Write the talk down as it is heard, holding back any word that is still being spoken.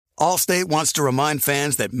Allstate wants to remind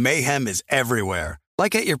fans that mayhem is everywhere,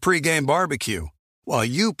 like at your pregame barbecue. While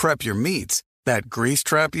you prep your meats, that grease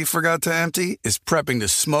trap you forgot to empty is prepping to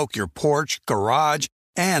smoke your porch, garage,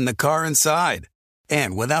 and the car inside.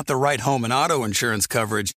 And without the right home and auto insurance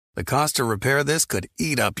coverage, the cost to repair this could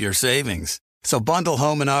eat up your savings. So bundle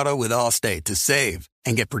home and auto with Allstate to save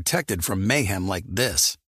and get protected from mayhem like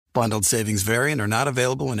this. Bundled savings vary and are not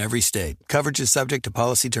available in every state. Coverage is subject to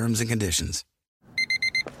policy terms and conditions.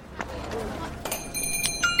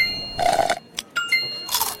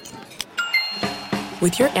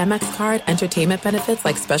 With your Amex card, entertainment benefits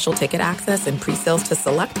like special ticket access and pre-sales to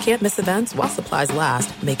select can't-miss events while supplies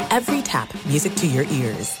last make every tap music to your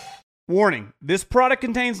ears. Warning, this product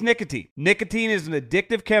contains nicotine. Nicotine is an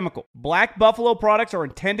addictive chemical. Black Buffalo products are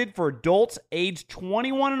intended for adults aged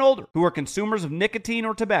 21 and older who are consumers of nicotine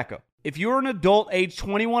or tobacco. If you're an adult aged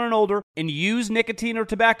 21 and older and use nicotine or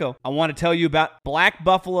tobacco, I want to tell you about Black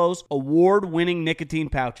Buffalo's award-winning nicotine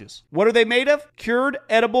pouches. What are they made of? Cured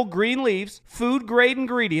edible green leaves, food-grade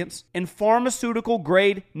ingredients, and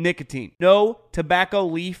pharmaceutical-grade nicotine. No tobacco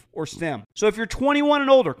leaf or stem. So if you're 21 and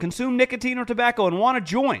older, consume nicotine or tobacco, and want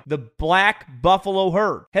to join the Black Buffalo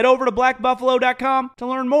herd, head over to blackbuffalo.com to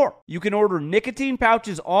learn more. You can order nicotine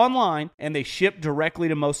pouches online, and they ship directly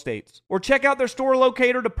to most states. Or check out their store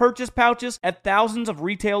locator to purchase pouches at thousands of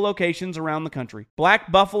retail locations around the country. Black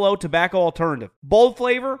Buffalo Tobacco Alternative. Bold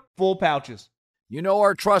flavor, full pouches. You know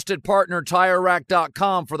our trusted partner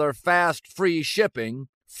TireRack.com for their fast, free shipping,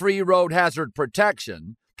 free road hazard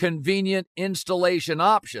protection, convenient installation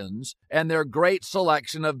options, and their great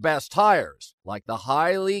selection of best tires, like the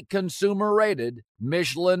highly consumer-rated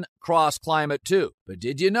Michelin Cross Climate 2. But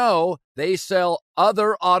did you know they sell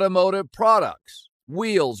other automotive products?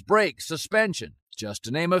 Wheels, brakes, suspension, just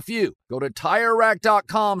to name a few. Go to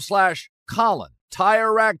TireRack.com/Colin.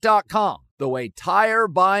 TireRack.com, the way tire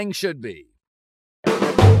buying should be.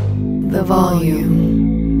 The volume.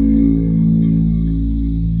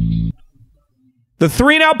 The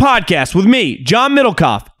 3 and Out podcast with me, John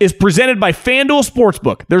Middlecoff, is presented by FanDuel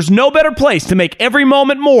Sportsbook. There's no better place to make every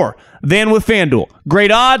moment more than with FanDuel.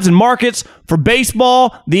 Great odds and markets for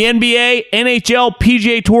baseball, the NBA, NHL,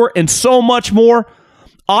 PGA Tour, and so much more.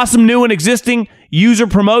 Awesome new and existing user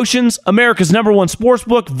promotions. America's #1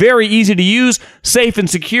 sportsbook. Very easy to use, safe and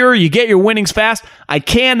secure. You get your winnings fast. I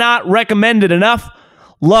cannot recommend it enough.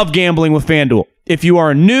 Love gambling with FanDuel. If you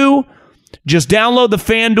are new, just download the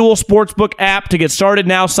FanDuel Sportsbook app to get started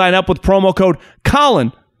now. Sign up with promo code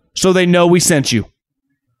Colin so they know we sent you.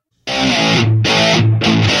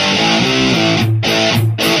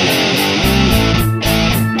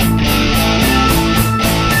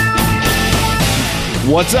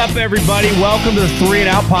 What's up, everybody? Welcome to the 3 and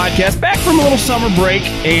Out podcast. Back from a little summer break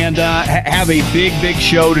and have a big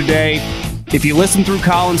show today. If you listen through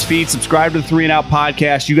Colin's feed, subscribe to the 3 and Out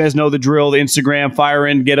podcast. You guys know the drill. The Instagram, fire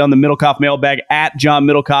in, get on the Middlecoff mailbag. At John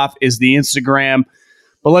Middlecoff is the Instagram.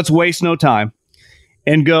 But let's waste no time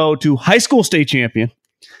and go to high school state champion,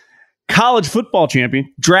 college football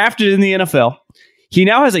champion, drafted in the NFL. He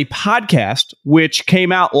now has a podcast, which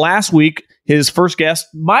came out last week. His first guest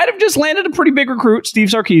might have just landed a pretty big recruit, Steve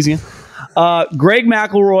Sarkisian. Greg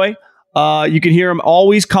McElroy. You can hear him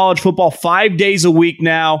always college football 5 days a week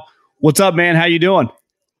now. What's up, man? How you doing?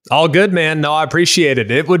 All good, man. No, I appreciate it.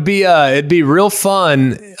 It would be it'd be real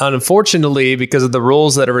fun. Unfortunately, because of the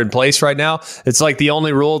rules that are in place right now, it's like the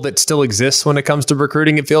only rule that still exists when it comes to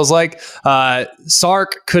recruiting. It feels like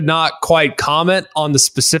Sark could not quite comment on the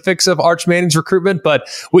specifics of Arch Manning's recruitment, but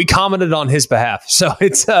we commented on his behalf. So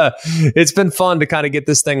it's been fun to kind of get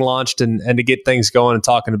this thing launched and to get things going and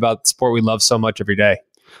talking about the sport we love so much every day.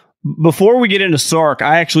 Before we get into Sark,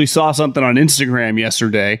 I actually saw something on Instagram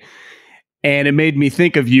yesterday. And it made me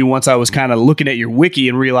think of you once I was kind of looking at your wiki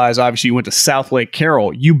and realized, obviously, you went to South Lake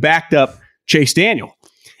Carroll. You backed up Chase Daniel.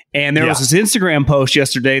 And there was this Instagram post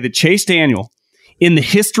yesterday that Chase Daniel, in the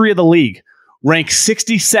history of the league, ranked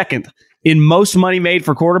 62nd in most money made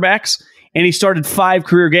for quarterbacks. And he started 5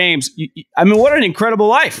 career games. I mean, what an incredible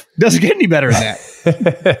life. Doesn't get any better than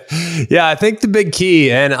that. Yeah, I think the big key,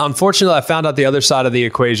 and unfortunately, I found out the other side of the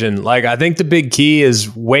equation. Like, I think the big key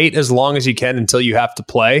is wait as long as you can until you have to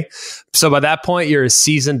play. So by that point, you're a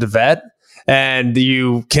seasoned vet, and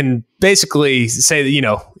you can basically say that,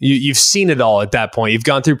 you've seen it all at that point. You've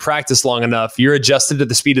gone through practice long enough. You're adjusted to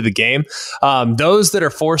the speed of the game. Those that are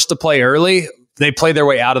forced to play early, they play their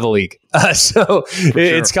way out of the league.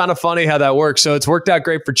 It's kind of funny how that works. So it's worked out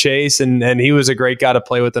great for Chase, and he was a great guy to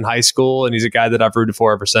play with in high school, and he's a guy that I've rooted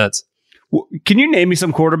for ever since. Can you name me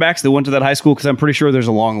some quarterbacks that went to that high school? Because I'm pretty sure there's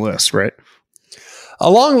a long list, right? A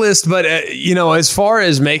long list, but as far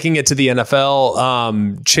as making it to the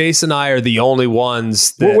NFL, Chase and I are the only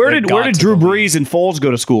ones. Where did Drew Brees and Foles go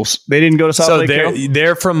to schools? They didn't go to South Lake.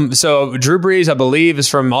 They're from. So Drew Brees, I believe, is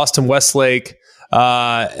from Austin Westlake.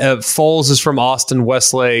 Foles is from Austin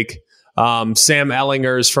Westlake. Sam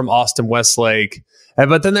Ellinger is from Austin Westlake.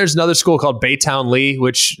 But then there's another school called Baytown Lee,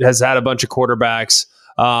 which has had a bunch of quarterbacks.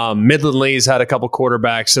 Midland Lee's had a couple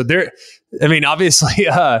quarterbacks. So obviously,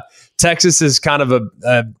 Texas is kind of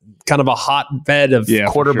a hotbed of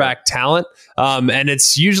quarterback talent. And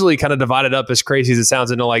it's usually kind of divided up, as crazy as it sounds,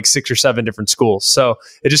 into like 6 or 7 different schools. So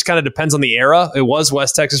it just kind of depends on the era. It was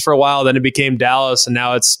West Texas for a while, then it became Dallas, and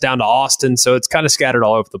now it's down to Austin. So it's kind of scattered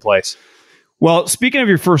all over the place. Well, speaking of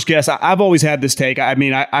your first guest, I've always had this take. I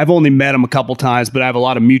mean, I've only met him a couple times, but I have a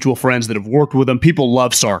lot of mutual friends that have worked with him. People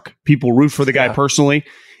love Sark. People root for the guy personally.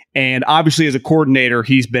 And obviously, as a coordinator,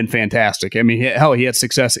 he's been fantastic. I mean, hell, he had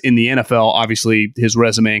success in the NFL. Obviously, his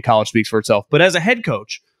resume in college speaks for itself. But as a head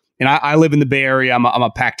coach, and I live in the Bay Area, I'm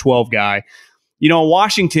a Pac-12 guy.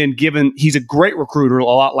 Washington, given he's a great recruiter, a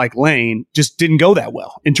lot like Lane, just didn't go that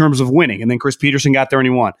well in terms of winning. And then Chris Peterson got there and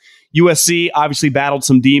he won. USC obviously battled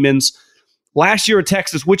some demons. Last year at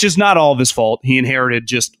Texas, which is not all of his fault, he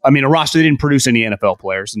inherited a roster that didn't produce any NFL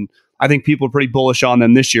players. And I think people are pretty bullish on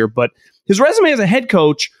them this year. But his resume as a head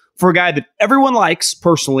coach for a guy that everyone likes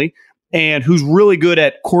personally and who's really good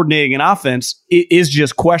at coordinating an offense is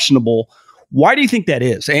just questionable. Why do you think that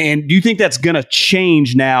is? And do you think that's going to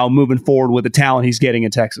change now moving forward with the talent he's getting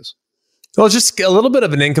in Texas? Well, it's just a little bit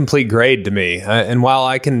of an incomplete grade to me. And while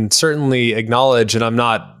I can certainly acknowledge, and I'm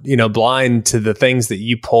not blind to the things that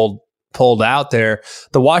you pulled out there,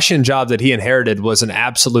 the Washington job that he inherited was an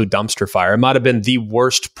absolute dumpster fire. It might have been the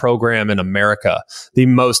worst program in America, the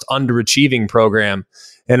most underachieving program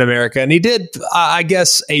in America. And he did, I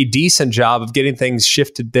guess, a decent job of getting things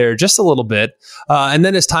shifted there just a little bit. And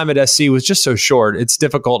then his time at SC was just so short. It's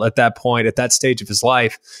difficult at that point, at that stage of his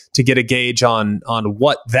life, to get a gauge on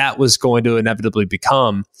what that was going to inevitably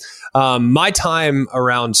become. My time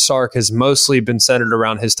around Sark has mostly been centered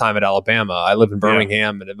around his time at Alabama. I live in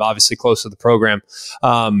Birmingham and I'm obviously close to the program.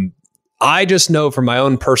 I just know from my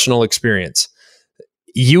own personal experience,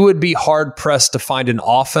 you would be hard pressed to find an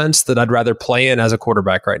offense that I'd rather play in as a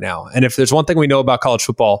quarterback right now. And if there's one thing we know about college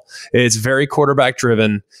football, it's very quarterback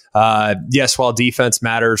driven. Yes, while defense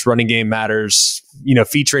matters, running game matters,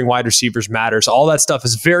 featuring wide receivers matters. All that stuff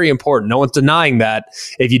is very important. No one's denying that.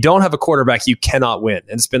 If you don't have a quarterback, you cannot win.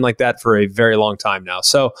 And it's been like that for a very long time now.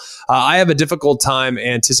 So I have a difficult time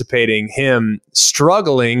anticipating him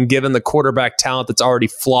struggling given the quarterback talent that's already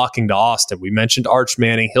flocking to Austin. We mentioned Arch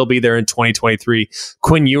Manning. He'll be there in 2023.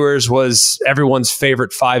 Quinn Ewers was everyone's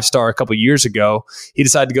favorite 5-star a couple years ago. He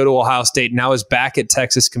decided to go to Ohio State. Now is back at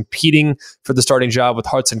Texas competing for the starting job with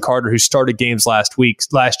Hudson Carter, who started games last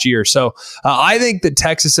year. So I think that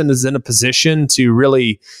Texas is in a position to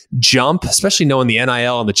really jump, especially knowing the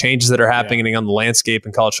NIL and the changes that are happening on the landscape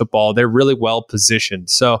in college football. They're really well positioned.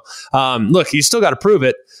 So look, you still got to prove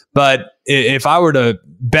it. But if I were to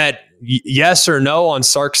bet yes or no on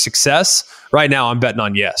Sark's success right now, I'm betting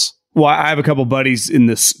on yes. Well, I have a couple buddies in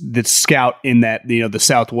this that scout in that, the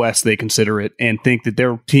Southwest, they consider it, and think that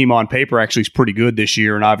their team on paper actually is pretty good this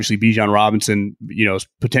year. And obviously Bijan Robinson, is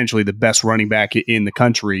potentially the best running back in the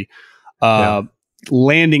country.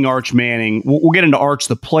 Landing Arch Manning, we'll get into Arch,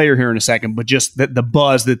 the player, here in a second, but just the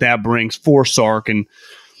buzz that brings for Sark. And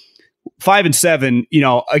 5-7,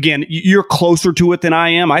 again, you're closer to it than I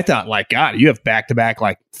am. I thought, God, you have back-to-back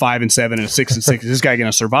 5-7 and a 6-6. Is this guy going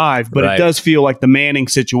to survive? But It does feel like the Manning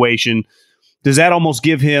situation. Does that almost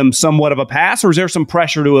give him somewhat of a pass, or is there some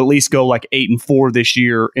pressure to at least go 8-4 this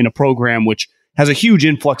year in a program which has a huge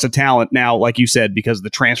influx of talent now, like you said, because of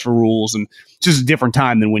the transfer rules, and it's just a different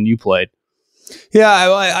time than when you played? Yeah,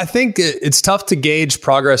 I think it's tough to gauge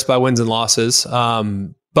progress by wins and losses,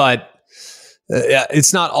 but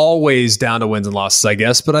it's not always down to wins and losses, I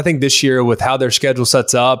guess. But I think this year, with how their schedule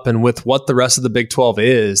sets up and with what the rest of the Big 12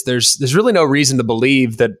 is, there's really no reason to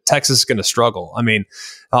believe that Texas is going to struggle. I mean,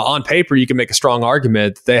 on paper, you can make a strong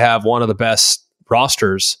argument that they have one of the best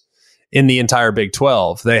rosters in the entire Big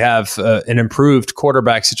 12. They have an improved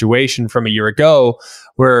quarterback situation from a year ago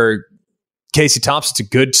where Casey Thompson's a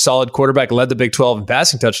good, solid quarterback, led the Big 12 in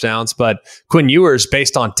passing touchdowns, but Quinn Ewers,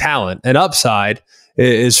 based on talent and upside,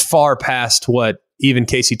 is far past what even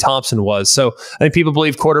Casey Thompson was. So I think people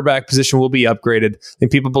believe quarterback position will be upgraded. I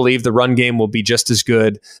think people believe the run game will be just as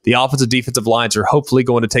good. The offensive defensive lines are hopefully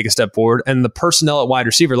going to take a step forward. And the personnel at wide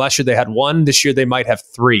receiver, last year they had one. This year they might have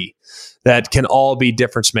 3 that can all be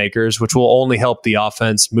difference makers, which will only help the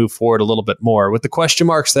offense move forward a little bit more. With the question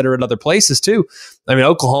marks that are at other places too. I mean,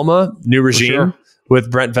 Oklahoma, new regime. with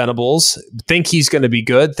Brent Venables. Think he's going to be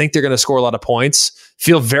good. Think they're going to score a lot of points.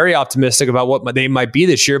 Feel very optimistic about what they might be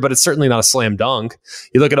this year, but it's certainly not a slam dunk.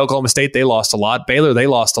 You look at Oklahoma State, they lost a lot. Baylor, they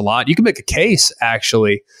lost a lot. You can make a case,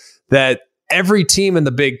 actually, that every team in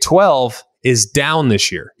the Big 12 is down this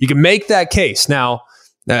year. You can make that case. Now,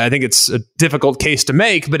 I think it's a difficult case to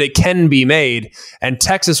make, but it can be made. And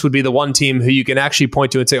Texas would be the one team who you can actually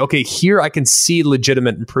point to and say, okay, here I can see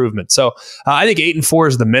legitimate improvement. So I think 8-4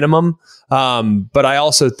 is the minimum. But I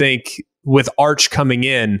also think with Arch coming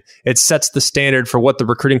in, it sets the standard for what the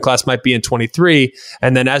recruiting class might be in 23.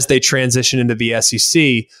 And then as they transition into the SEC,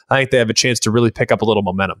 I think they have a chance to really pick up a little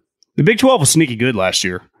momentum. The Big 12 was sneaky good last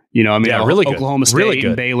year. Really good. Oklahoma State really good.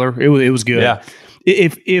 and Baylor, it was good. Yeah.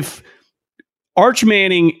 If Arch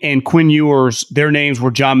Manning and Quinn Ewers, their names were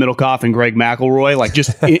John Middlecoff and Greg McElroy, like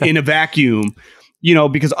just in a vacuum,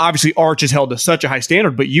 because obviously Arch is held to such a high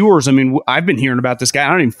standard. But Ewers, I've been hearing about this guy. I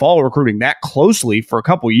don't even follow recruiting that closely for a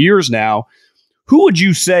couple of years now. Who would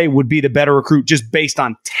you say would be the better recruit just based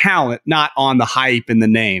on talent, not on the hype and the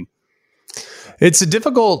name? It's a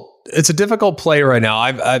difficult play right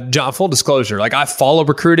now. John, full disclosure, I follow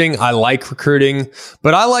recruiting. I like recruiting,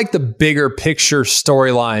 but I like the bigger picture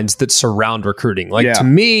storylines that surround recruiting. To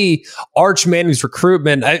me, Arch Manning's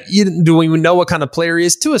recruitment, do we know what kind of player he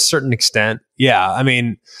is to a certain extent? Yeah.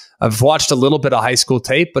 I've watched a little bit of high school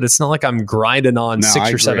tape, but it's not like I'm grinding on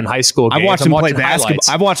 6 or 7 high school games. I've watched him play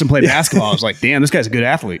basketball. I've watched him play basketball. I was like, damn, this guy's a good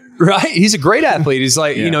athlete. Right. He's a great athlete. He's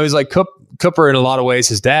like, he's like Cooper in a lot of ways,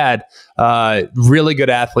 his dad, really good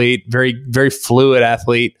athlete, very, very fluid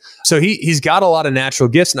athlete. So he's got a lot of natural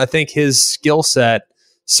gifts. And I think his skill set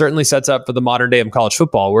certainly sets up for the modern day of college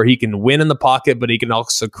football, where he can win in the pocket, but he can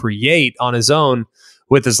also create on his own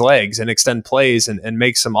with his legs and extend plays and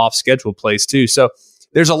make some off schedule plays too. So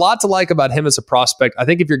there's a lot to like about him as a prospect. I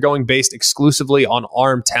think if you're going based exclusively on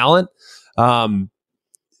arm talent,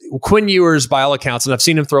 Quinn Ewers, by all accounts, and I've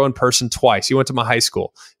seen him throw in person twice. He went to my high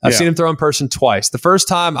school. I've seen him throw in person twice. The first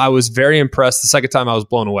time I was very impressed. The second time I was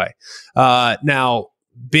blown away. Now,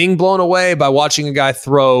 being blown away by watching a guy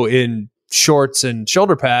throw in shorts and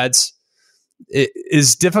shoulder pads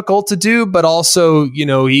is difficult to do, but also,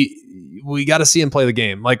 we got to see him play the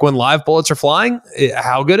game. Like when live bullets are flying,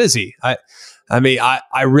 how good is he? I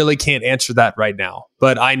really can't answer that right now,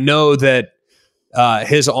 but I know that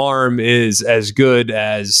his arm is as good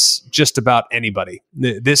as just about anybody.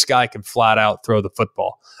 This guy can flat out throw the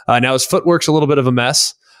football. Now his footwork's a little bit of a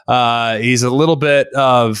mess. He's a little bit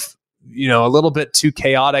too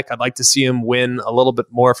chaotic. I'd like to see him win a little bit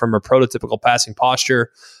more from a prototypical passing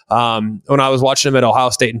posture. When I was watching him at Ohio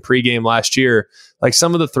State in pregame last year,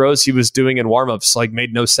 some of the throws he was doing in warmups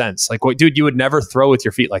made no sense. Dude, you would never throw with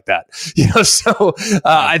your feet like that. So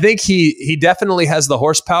I think he definitely has the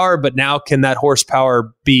horsepower, but now can that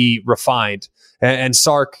horsepower be refined? And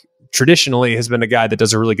Sark traditionally has been a guy that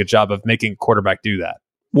does a really good job of making a quarterback do that.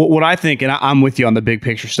 What I think, and I'm with you on the big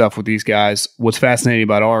picture stuff with these guys, what's fascinating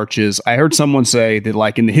about Arch is I heard someone say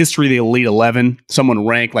that in the history of the Elite 11, someone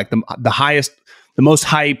ranked the highest, the most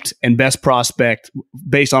hyped and best prospect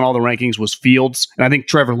based on all the rankings was Fields. And I think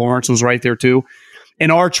Trevor Lawrence was right there too.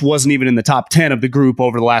 And Arch wasn't even in the top 10 of the group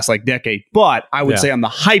over the last decade. But I would say on the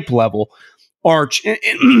hype level, Arch,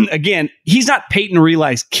 and again, he's not Peyton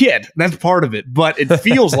Reilly's kid. That's part of it. But it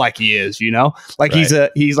feels like he is,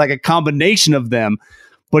 right. He's like a combination of them.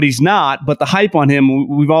 But he's not. But the hype on him,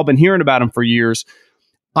 we've all been hearing about him for years.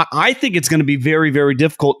 I think it's going to be very, very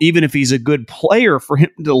difficult, even if he's a good player, for him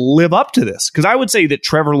to live up to this. Because I would say that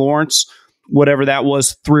Trevor Lawrence, whatever that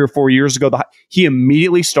was 3 or 4 years ago, he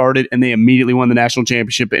immediately started and they immediately won the national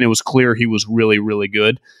championship. And it was clear he was really, really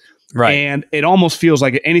good. Right. And it almost feels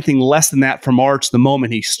like anything less than that from Arch the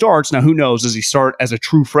moment he starts. Now, who knows? Does he start as a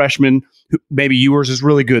true freshman? Maybe Ewers is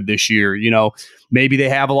really good this year. Maybe they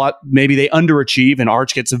have a lot. Maybe they underachieve and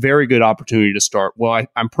Arch gets a very good opportunity to start. Well,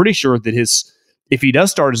 I'm pretty sure that if he does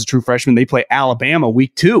start as a true freshman, they play Alabama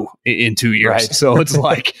week 2 in 2 years. Right. So it's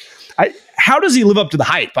how does he live up to the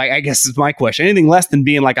hype? I guess is my question. Anything less than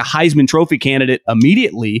being like a Heisman Trophy candidate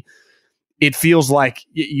immediately, it feels like,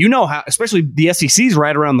 how, especially the SEC's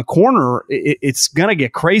right around the corner, it's going to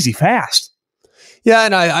get crazy fast. Yeah,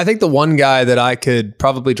 and I think the one guy that I could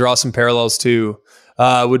probably draw some parallels to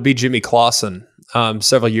would be Jimmy Clausen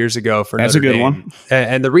several years ago for That's Notre a good Dame. one.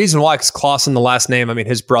 And the reason why, because Clausen, the last name,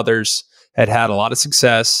 his brothers had a lot of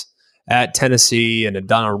success at Tennessee and had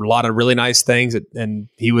done a lot of really nice things. And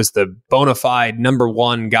he was the bona fide number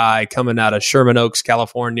 1 guy coming out of Sherman Oaks,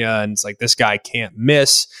 California. And it's like, this guy can't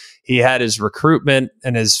miss. He had his recruitment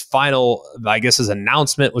and his final, I guess his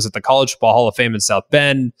announcement was at the College Football Hall of Fame in South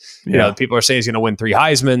Bend. You know, people are saying he's going to win 3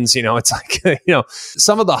 Heismans. You know, it's like,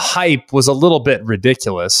 some of the hype was a little bit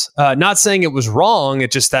ridiculous. Not saying it was wrong.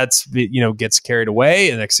 It just gets carried away.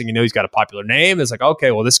 And next thing you know, he's got a popular name. It's like,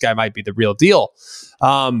 okay, well, this guy might be the real deal.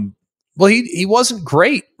 Well, he wasn't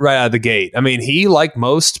great right out of the gate. I mean, he, like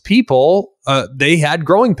most people, they had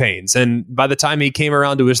growing pains. And by the time he came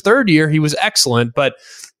around to his 3rd year, he was excellent. But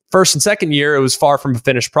first and second year, it was far from a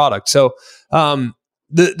finished product. So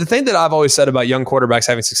the thing that I've always said about young quarterbacks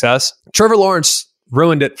having success, Trevor Lawrence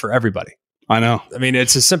ruined it for everybody. I know. I mean,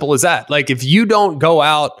 it's as simple as that. Like, if you don't go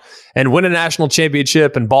out and win a national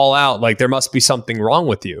championship and ball out, like, there must be something wrong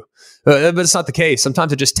with you. But it's not the case.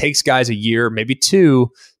 Sometimes it just takes guys a year, maybe 2,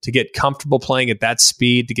 to get comfortable playing at that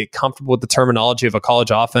speed, to get comfortable with the terminology of a college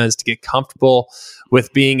offense, to get comfortable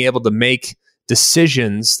with being able to make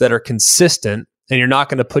decisions that are consistent, and you're not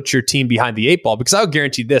going to put your team behind the 8 ball. Because I'll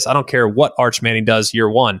guarantee this, I don't care what Arch Manning does year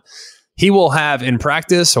 1. He will have, in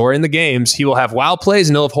practice or in the games, he will have wild plays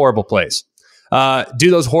and he'll have horrible plays. Do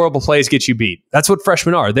those horrible plays get you beat? That's what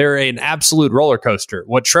freshmen are. They're an absolute roller coaster.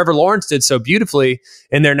 What Trevor Lawrence did so beautifully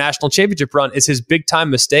in their national championship run is his big time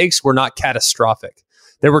mistakes were not catastrophic.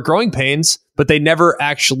 There were growing pains, but they never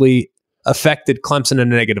actually affected Clemson in a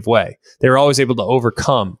negative way. They were always able to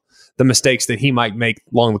overcome the mistakes that he might make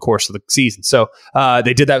along the course of the season. So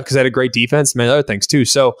they did that because they had a great defense and many other things too.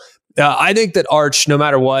 So I think that Arch, no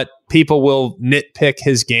matter what, people will nitpick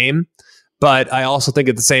his game. But I also think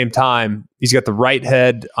at the same time, he's got the right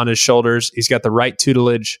head on his shoulders. He's got the right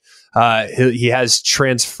tutelage. He has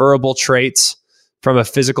transferable traits from a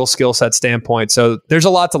physical skill set standpoint. So there's a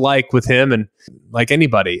lot to like with him. And like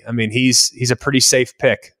anybody, I mean, he's a pretty safe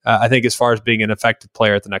pick, I think, as far as being an effective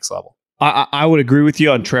player at the next level. I would agree with you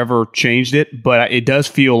on Trevor changed it, but it does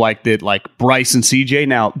feel like that, like Bryce and CJ,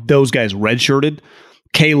 now those guys redshirted.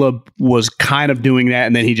 Caleb was kind of doing that,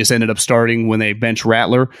 and then he just ended up starting when they bench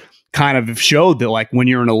Rattler. Kind of showed that, like, when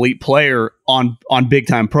you're an elite player on big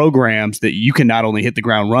time programs, that you can not only hit the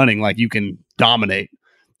ground running, like, you can dominate.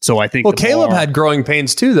 So I think, well, Caleb had growing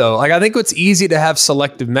pains too, though. Like, I think it's easy to have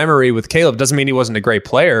selective memory with Caleb. Doesn't mean he wasn't a great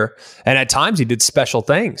player, and at times he did special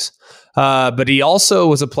things. But he also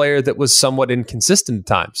was a player that was somewhat inconsistent at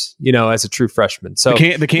times, as a true freshman. So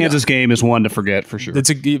the Kansas game is one to forget for sure.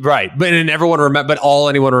 Right. But all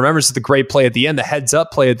anyone remembers is the great play at the end, the heads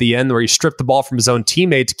up play at the end where he stripped the ball from his own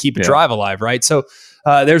teammate to keep a drive alive. Right. So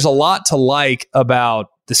there's a lot to like about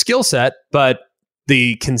the skill set, but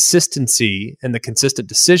the consistency and the consistent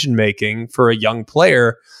decision making for a young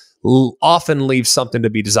player often leaves something to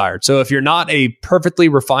be desired. So if you're not a perfectly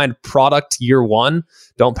refined product year 1,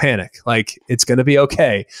 don't panic. Like, it's going to be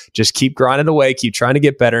okay. Just keep grinding away, keep trying to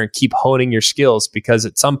get better, and keep honing your skills, because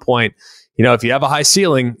at some point, if you have a high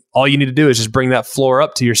ceiling, all you need to do is just bring that floor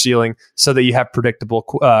up to your ceiling so that you have predictable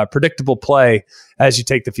play as you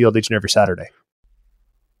take the field each and every Saturday.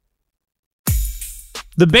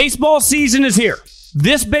 The baseball season is here.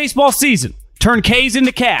 This baseball season, turn K's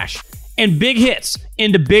into cash and big hits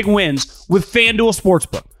into big wins with FanDuel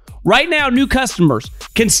Sportsbook. Right now, new customers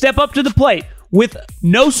can step up to the plate with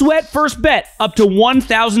no sweat first bet up to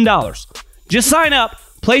 $1,000. Just sign up,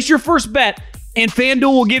 place your first bet, and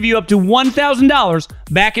FanDuel will give you up to $1,000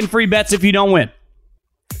 back in free bets if you don't win.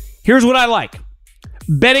 Here's what I like: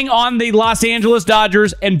 betting on the Los Angeles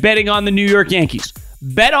Dodgers and betting on the New York Yankees.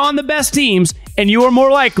 Bet on the best teams, and you are more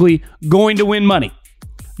likely going to win money.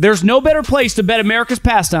 There's no better place to bet America's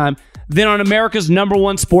pastime than on America's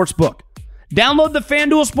 #1 sports book. Download the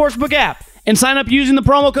FanDuel Sportsbook app and sign up using the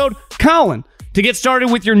promo code Colin to get started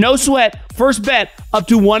with your no-sweat first bet up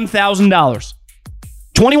to $1,000.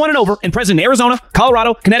 21 and over and present in Arizona,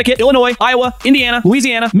 Colorado, Connecticut, Illinois, Iowa, Indiana,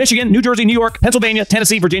 Louisiana, Michigan, New Jersey, New York, Pennsylvania,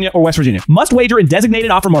 Tennessee, Virginia, or West Virginia. Must wager in designated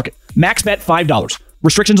offer market. Max bet $5.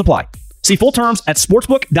 Restrictions apply. See full terms at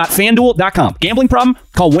sportsbook.fanduel.com. Gambling problem?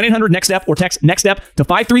 Call 1-800-NEXT-STEP or text NEXT-STEP to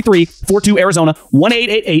 533-42 Arizona,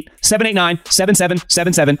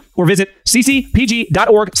 1-888-789-7777, or visit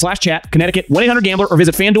ccpg.org/chat, Connecticut, 1-800-GAMBLER, or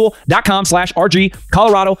visit fanduel.com/RG,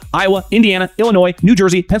 Colorado, Iowa, Indiana, Illinois, New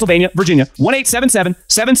Jersey, Pennsylvania, Virginia,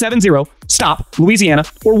 1-877-770-STOP, Louisiana,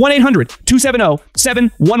 or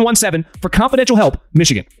 1-800-270-7117 for confidential help,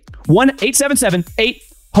 Michigan. 1-877-8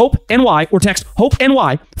 HOPE-NY or text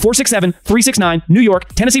HOPE-NY 467-369 New York,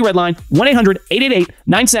 Tennessee Redline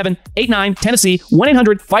 1-800-888-9789 Tennessee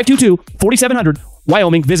 1-800-522-4700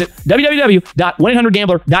 Wyoming. Visit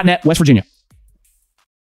www.1800gambler.net West Virginia.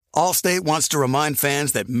 Allstate wants to remind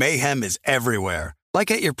fans that mayhem is everywhere, like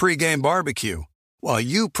at your pregame barbecue. While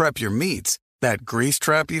you prep your meats, that grease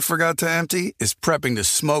trap you forgot to empty is prepping to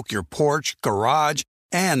smoke your porch, garage,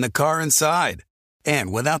 and the car inside.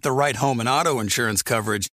 And without the right home and auto insurance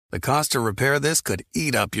coverage, the cost to repair this could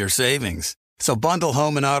eat up your savings. So bundle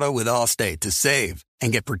home and auto with Allstate to save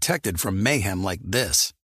and get protected from mayhem like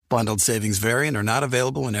this. Bundled savings vary and are not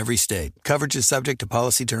available in every state. Coverage is subject to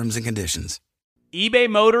policy terms and conditions. eBay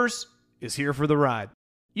Motors is here for the ride.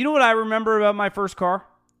 You know what I remember about my first car?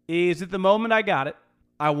 Is at the moment I got it,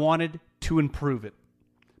 I wanted to improve it.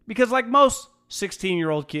 Because like most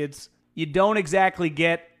 16-year-old kids, you don't exactly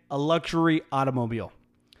get a luxury automobile.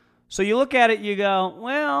 So you look at it, you go,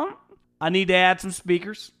 well, I need to add some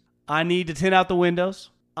speakers. I need to tint out the windows.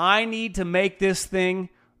 I need to make this thing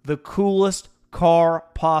the coolest car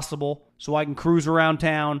possible so I can cruise around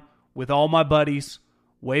town with all my buddies,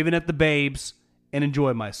 waving at the babes, and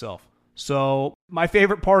enjoy myself. So my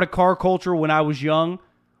favorite part of car culture when I was young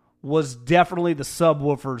was definitely the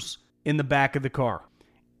subwoofers in the back of the car.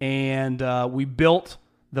 And we built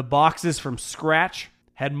the boxes from scratch,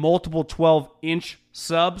 had multiple 12-inch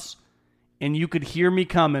subs, and you could hear me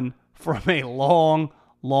coming from a long,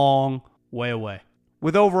 long way away.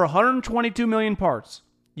 With over 122 million parts,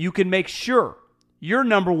 you can make sure your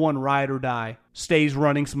number one ride or die stays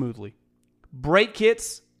running smoothly. Brake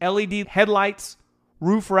kits, LED headlights,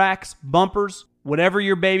 roof racks, bumpers, whatever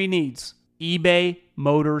your baby needs, eBay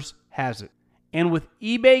Motors has it. And with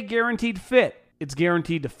eBay Guaranteed Fit, it's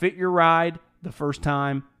guaranteed to fit your ride the first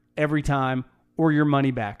time, every time, or your money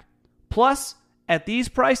back. Plus, at these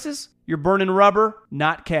prices, you're burning rubber,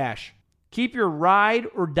 not cash. Keep your ride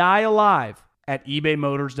or die alive at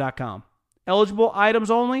ebaymotors.com. Eligible items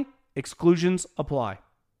only. Exclusions apply.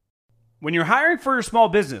 When you're hiring for your small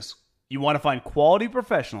business, you want to find quality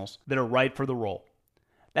professionals that are right for the role.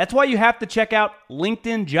 That's why you have to check out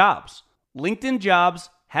LinkedIn Jobs. LinkedIn Jobs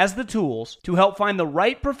has the tools to help find the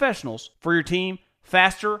right professionals for your team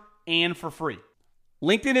faster and for free.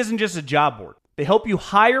 LinkedIn isn't just a job board. They help you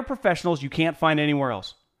hire professionals you can't find anywhere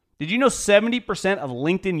else. Did you know 70% of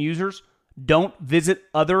LinkedIn users don't visit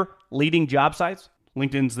other leading job sites?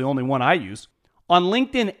 LinkedIn's the only one I use. On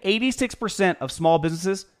LinkedIn, 86% of small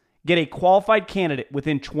businesses get a qualified candidate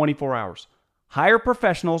within 24 hours. Hire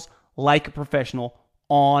professionals like a professional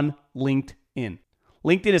on LinkedIn.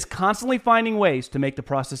 LinkedIn is constantly finding ways to make the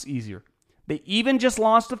process easier. They even just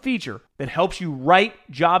launched a feature that helps you write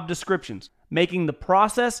job descriptions, making the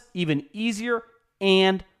process even easier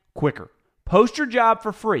and quicker. Post your job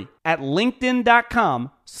for free at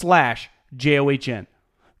linkedin.com/JOHN.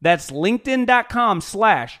 That's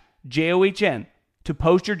linkedin.com/JOHN to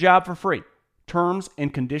post your job for free. Terms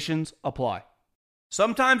and conditions apply.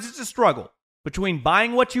 Sometimes it's a struggle between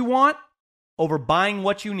buying what you want over buying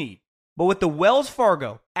what you need. But with the Wells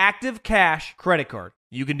Fargo Active Cash credit card,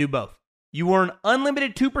 you can do both. You earn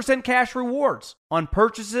unlimited 2% cash rewards on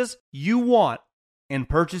purchases you want and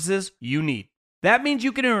purchases you need. That means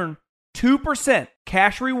you can earn 2%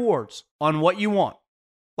 cash rewards on what you want,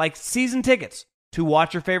 like season tickets to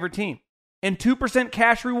watch your favorite team, and 2%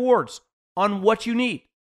 cash rewards on what you need,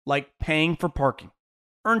 like paying for parking.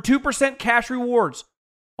 Earn 2% cash rewards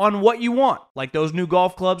on what you want, like those new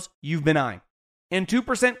golf clubs you've been eyeing, and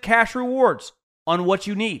 2% cash rewards on what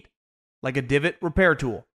you need, like a divot repair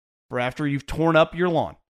tool for after you've torn up your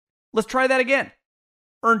lawn. Let's try that again.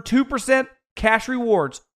 Earn 2% cash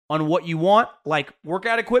rewards on what you want, like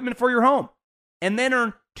workout equipment for your home, and then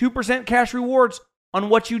earn 2% cash rewards on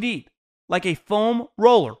what you need, like a foam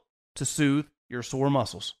roller to soothe your sore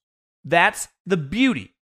muscles. That's the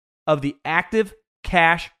beauty of the Active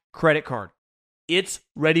Cash credit card. It's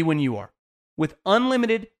ready when you are. With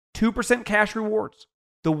unlimited 2% cash rewards,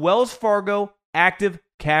 the Wells Fargo Active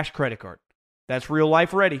Cash credit card. That's real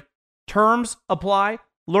life ready. Terms apply.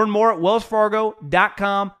 Learn more at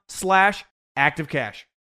wellsfargo.com/activecash.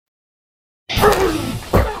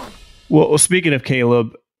 Well, speaking of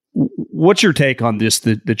Caleb, what's your take on this,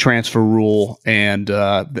 the transfer rule and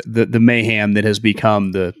the mayhem that has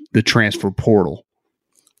become the transfer portal?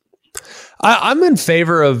 I'm in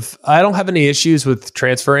favor of, I don't have any issues with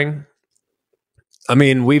transferring. I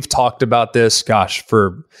mean, we've talked about this,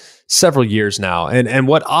 for several years now. And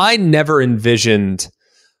what I never envisioned,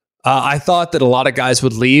 I thought that a lot of guys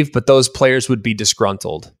would leave, but those players would be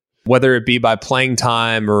disgruntled, whether it be by playing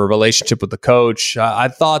time or a relationship with the coach. I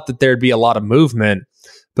thought that there'd be a lot of movement,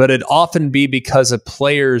 but it'd often be because a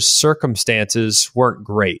player's circumstances weren't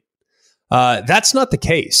great. That's not the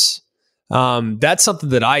case. That's something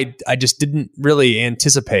that I just didn't really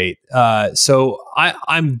anticipate. So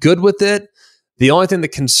I'm good with it. The only thing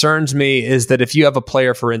that concerns me is that if you have a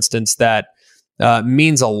player, for instance, that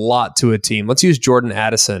means a lot to a team. Let's use Jordan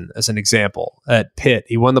Addison as an example at Pitt.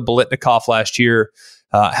 He won the Biletnikoff last year,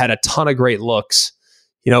 had a ton of great looks.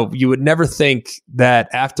 you would never think that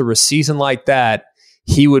after a season like that,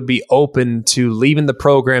 he would be open to leaving the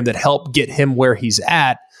program that helped get him where he's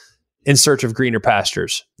at in search of greener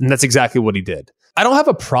pastures. And that's exactly what he did. I don't have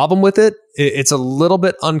a problem with it. It's a little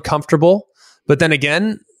bit uncomfortable. But then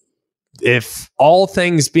again, if all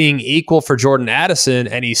things being equal for Jordan Addison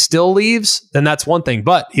and he still leaves, then that's one thing.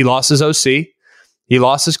 But he lost his OC, he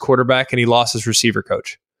lost his quarterback, and he lost his receiver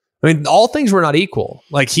coach. I mean, all things were not equal.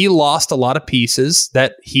 Like, he lost a lot of pieces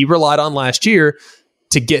that he relied on last year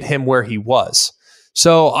to get him where he was.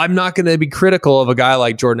 So I'm not going to be critical of a guy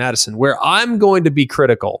like Jordan Addison. Where I'm going to be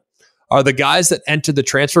critical are the guys that enter the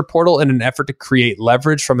transfer portal in an effort to create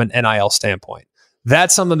leverage from an NIL standpoint.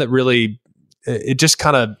 That's something that really, it just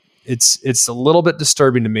kind of, it's a little bit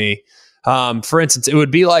disturbing to me. For instance, it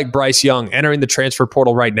would be like Bryce Young entering the transfer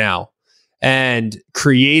portal right now and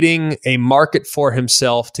creating a market for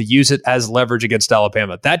himself to use it as leverage against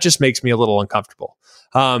Alabama. That just makes me a little uncomfortable.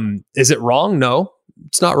 Is it wrong? No,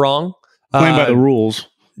 it's not wrong. Playing by the rules.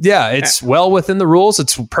 Yeah, it's well within the rules.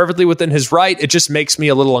 It's perfectly within his right. It just makes me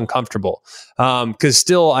a little uncomfortable. Because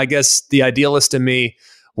still, I guess the idealist in me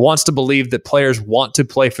wants to believe that players want to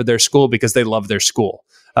play for their school because they love their school.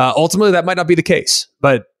 Ultimately, that might not be the case,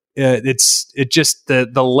 but it's just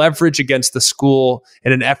the leverage against the school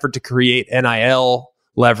in an effort to create NIL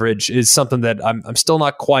leverage is something that I'm still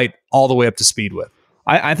not quite all the way up to speed with.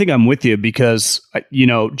 I think I'm with you because,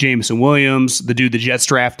 Jameson Williams, the dude the Jets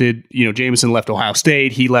drafted, Jameson left Ohio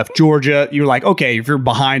State. He left Georgia. You're like, okay, if you're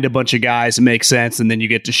behind a bunch of guys, it makes sense. And then you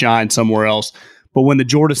get to shine somewhere else. But when the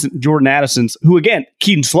Jordan Addisons, who again,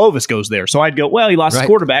 Keaton Slovis goes there. So I'd go, well, he lost his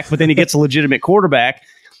quarterback, but then he gets a legitimate quarterback.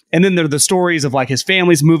 And then there are the stories of like his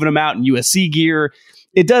family's moving him out in USC gear.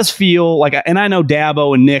 It does feel like, and I know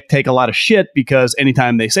Dabo and Nick take a lot of shit because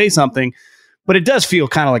anytime they say something, but it does feel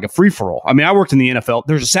kind of like a free-for-all. I mean, I worked in the NFL.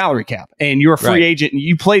 There's a salary cap, and you're a free agent, and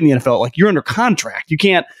you played in the NFL. Like, you're under contract. You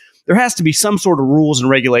can't – there has to be some sort of rules and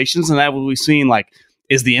regulations, and that what we've seen, like,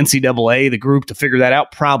 is the NCAA the group to figure that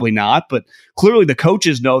out? Probably not, but clearly the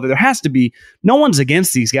coaches know that there has to be – no one's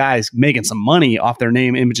against these guys making some money off their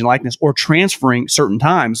name, image, and likeness or transferring certain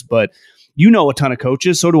times, but you know a ton of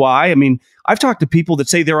coaches. So do I. I mean, I've talked to people that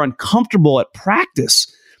say they're uncomfortable at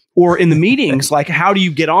practice or in the meetings, like, how do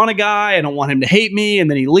you get on a guy? I don't want him to hate me.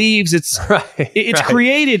 And then he leaves. It's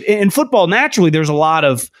created in football. Naturally, there's a lot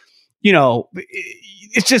of,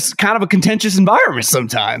 it's just kind of a contentious environment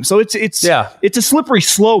sometimes. So it's a slippery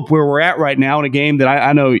slope where we're at right now in a game that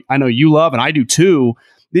I know you love and I do too.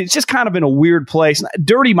 It's just kind of in a weird place.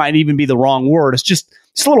 Dirty might even be the wrong word. It's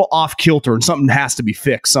a little off kilter and something has to be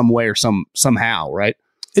fixed some way or somehow, right?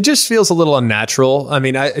 It just feels a little unnatural. I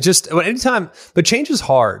mean, but change is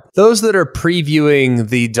hard. Those that are previewing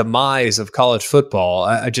the demise of college football,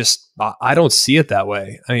 I don't see it that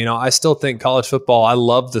way. I still think college football, I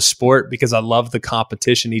love the sport because I love the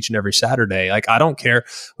competition each and every Saturday. Like, I don't care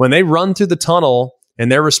when they run through the tunnel in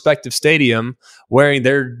their respective stadium wearing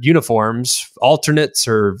their uniforms, alternates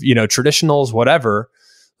or, traditionals, whatever.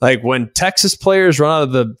 Like, when Texas players run out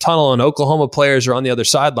of the tunnel and Oklahoma players are on the other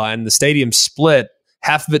sideline, the stadium's split.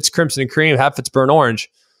 Half of it's crimson and cream, half of it's burnt orange.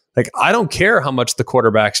 Like, I don't care how much the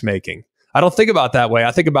quarterback's making. I don't think about that way.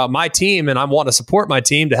 I think about my team, and I want to support my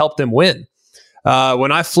team to help them win.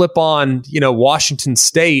 When I flip on, Washington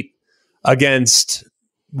State against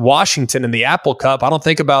Washington in the Apple Cup, I don't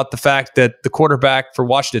think about the fact that the quarterback for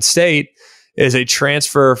Washington State is a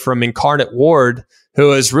transfer from Incarnate Ward,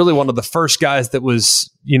 who is really one of the first guys that was,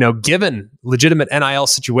 given legitimate NIL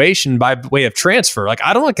situation by way of transfer. Like,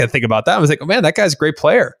 I don't like to think about that. I was like, oh man, that guy's a great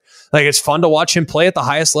player. Like, it's fun to watch him play at the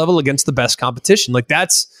highest level against the best competition. Like,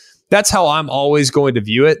 that's how I'm always going to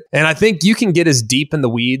view it. And I think you can get as deep in the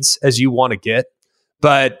weeds as you want to get.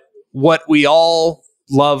 But what we all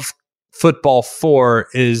love football for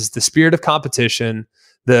is the spirit of competition,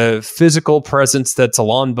 the physical presence that's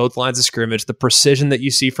along both lines of scrimmage, the precision that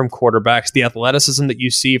you see from quarterbacks, the athleticism that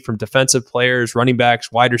you see from defensive players, running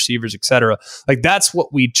backs, wide receivers, etc. Like, that's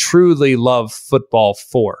what we truly love football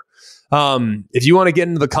for. If you want to get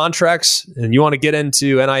into the contracts and you want to get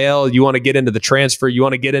into NIL, you want to get into the transfer, you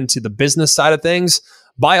want to get into the business side of things,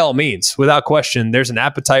 by all means, without question, there's an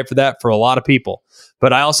appetite for that for a lot of people.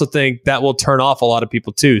 But I also think that will turn off a lot of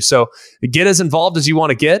people too. So get as involved as you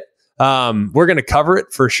want to get. We're going to cover it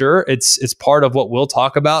for sure. It's part of what we'll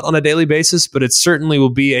talk about on a daily basis, but it certainly will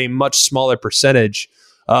be a much smaller percentage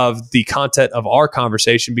of the content of our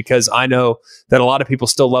conversation because I know that a lot of people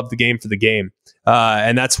still love the game for the game.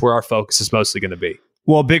 And that's where our focus is mostly going to be.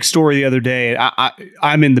 Well, a big story the other day,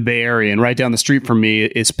 I'm in the Bay Area, and right down the street from me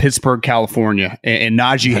is Pittsburgh, California. And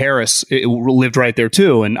Najee Harris lived right there,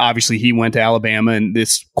 too. And obviously, he went to Alabama. And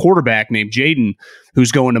this quarterback named Jaden,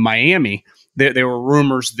 who's going to Miami, there were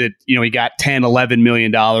rumors that he got $10-11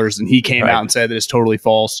 million, and he came out and said that it's totally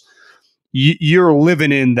false. You're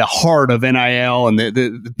living in the heart of NIL and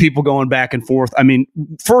the people going back and forth. I mean,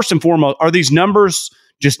 first and foremost, are these numbers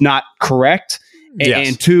just not correct? Yes.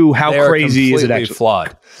 And two, how crazy is it actually?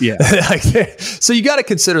 Flawed. Yeah. So you got to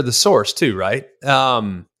consider the source too, right?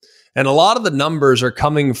 And a lot of the numbers are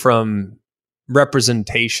coming from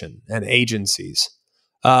representation and agencies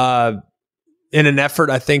in an effort,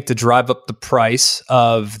 I think, to drive up the price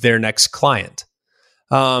of their next client.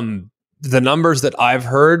 The numbers that I've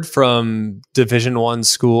heard from Division I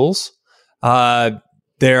schools, there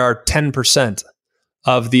are 10%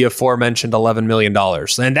 of the aforementioned $11 million.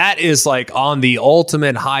 And that is like on the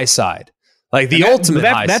ultimate high side. Like the ultimate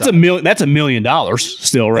high that's side. That's $1 million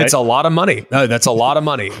still, right? It's a lot of money. No, that's a lot of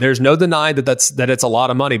money. There's no denying that it's a lot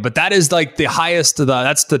of money. But that is like the highest of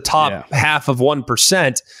that's the top half of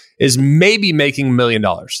 1% is maybe making $1 million.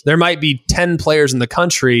 There might be 10 players in the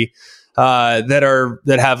country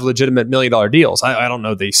that have legitimate $1 million deals. I don't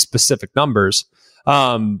know the specific numbers.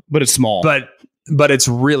 But it's small. But it's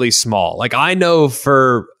really small. Like I know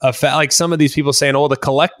for a fact, like some of these people saying, "Oh, the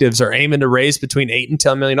collectives are aiming to raise between $8 and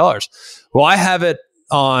 $10 million." Well, I have it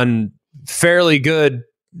on fairly good,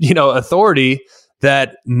 authority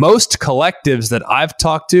that most collectives that I've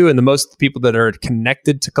talked to, and the most people that are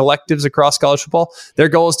connected to collectives across college football, their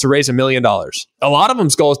goal is to raise $1 million. A lot of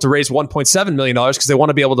them's goal is to raise $1.7 million because they want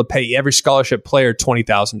to be able to pay every scholarship player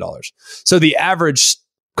 $20,000. So the average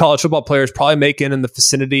college football player is probably making in the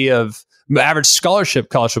vicinity of average scholarship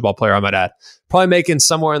college football player, I might add, probably making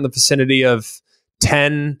somewhere in the vicinity of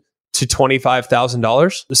 $10,000 to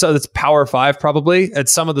 $25,000. So that's Power 5 probably. At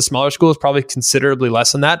some of the smaller schools, probably considerably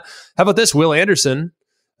less than that. How about this? Will Anderson,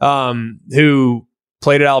 who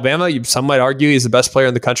played at Alabama. Some might argue he's the best player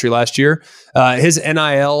in the country last year. His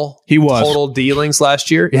NIL total dealings last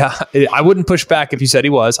year. Yeah, I wouldn't push back if you said he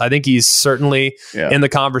was. I think he's certainly in the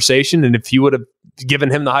conversation. And if you would have given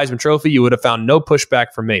him the Heisman Trophy, you would have found no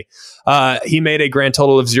pushback from me. He made a grand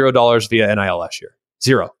total of $0 via NIL last year.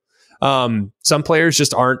 Zero. Some players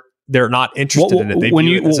just aren't. They're not interested in it. They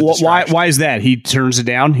view it as a distraction. Why is that? He turns it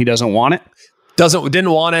down. He doesn't want it.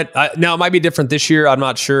 Didn't want it. Now it might be different this year. I'm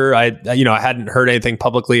not sure. I hadn't heard anything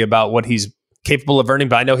publicly about what he's capable of earning,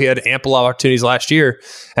 but I know he had ample opportunities last year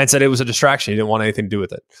and said it was a distraction. He didn't want anything to do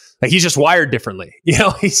with it. Like he's just wired differently.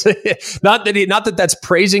 He's not that that's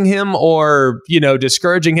praising him or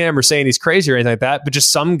discouraging him or saying he's crazy or anything like that. But just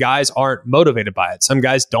some guys aren't motivated by it. Some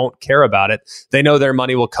guys don't care about it. They know their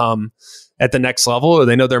money will come at the next level, or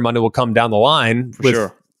they know their money will come down the line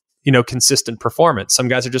with consistent performance. Some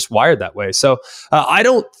guys are just wired that way. So I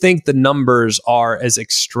don't think the numbers are as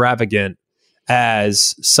extravagant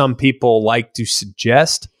as some people like to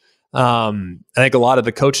suggest. I think a lot of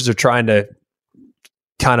the coaches are trying to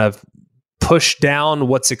kind of push down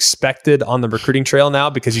what's expected on the recruiting trail now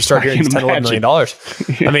because you start hearing $10-11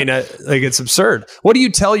 million. I mean, like it's absurd. What do you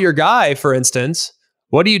tell your guy, for instance?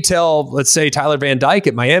 What do you tell, let's say, Tyler Van Dyke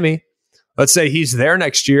at Miami? Let's say he's there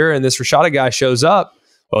next year and this Rashada guy shows up.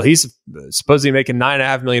 Well, he's supposedly making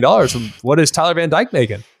 $9.5 million. What is Tyler Van Dyke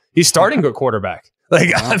making? He's starting a quarterback.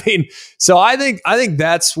 So I think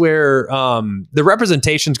that's where the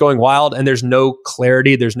representation's going wild and there's no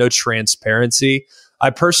clarity. There's no transparency. I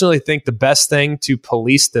personally think the best thing to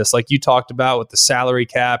police this, like you talked about with the salary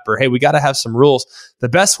cap or, hey, we got to have some rules. The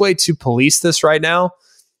best way to police this right now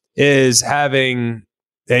is having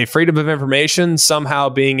a freedom of information, somehow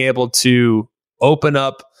being able to open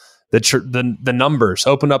up the numbers,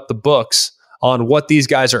 open up the books on what these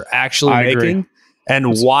guys are actually making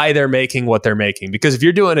and why they're making what they're making. Because if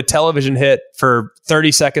you're doing a television hit for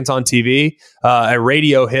 30 seconds on TV, a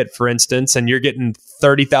radio hit, for instance, and you're getting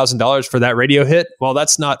 $30,000 for that radio hit, well,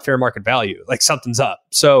 that's not fair market value. Like something's up.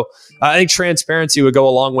 So I think transparency would go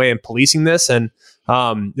a long way in policing this. And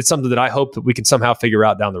it's something that I hope that we can somehow figure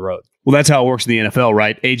out down the road. Well, that's how it works in the NFL,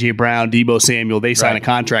 right? A.J. Brown, Deebo Samuel, they sign a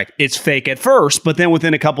contract. It's fake at first, but then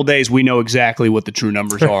within a couple days, we know exactly what the true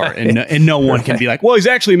numbers are. And no one can be like, well, he's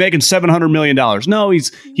actually making $700 million. No,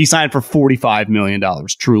 he signed for $45 million,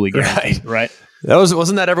 truly guaranteed, right?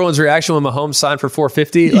 Wasn't that everyone's reaction when Mahomes signed for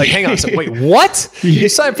 $450? Like, hang on a second, wait, what? You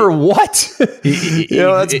signed for what?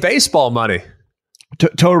 That's baseball money.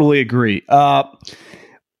 Totally agree.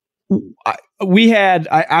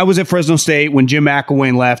 I was at Fresno State when Jim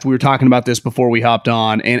McElwain left. We were talking about this before we hopped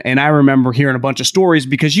on. And I remember hearing a bunch of stories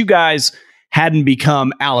because you guys hadn't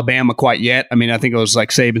become Alabama quite yet. I mean, I think it was like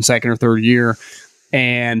Saban's second or third year.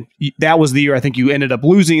 And that was the year I think you ended up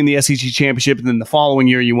losing in the SEC championship. And then the following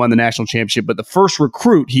year you won the national championship. But the first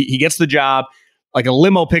recruit, he gets the job, like a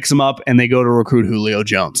limo picks him up and they go to recruit Julio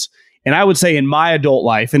Jones. And I would say in my adult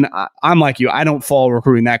life, and I'm like you, I don't follow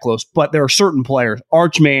recruiting that close, but there are certain players,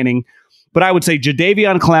 Arch Manning, but I would say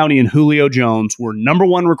Jadeveon Clowney and Julio Jones were number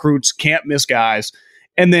one recruits, can't miss guys.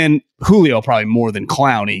 And then Julio probably more than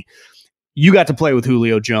Clowney. You got to play with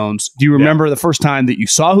Julio Jones. Do you remember the first time that you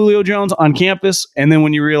saw Julio Jones on campus? And then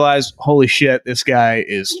when you realized, holy shit, this guy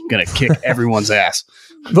is going to kick everyone's ass.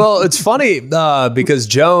 Well, it's funny because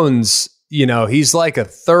Jones, you know, he's like a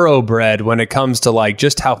thoroughbred when it comes to like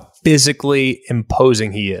just how physically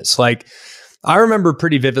imposing he is. Like, I remember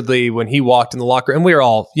pretty vividly when he walked in the locker, and we're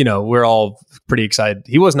all pretty excited.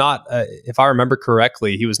 He was not, if I remember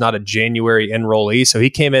correctly, he was not a January enrollee, so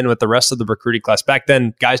he came in with the rest of the recruiting class. Back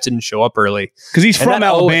then, guys didn't show up early because he's from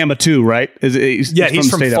Alabama too, right?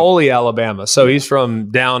 He's from Foley, Alabama. So he's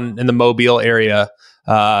from down in the Mobile area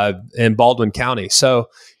in Baldwin County. So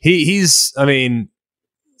he's, I mean,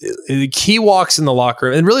 he walks in the locker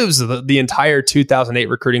room, and really it was the entire 2008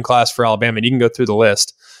 recruiting class for Alabama. And you can go through the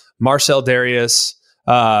list. Marcel Darius,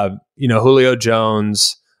 Julio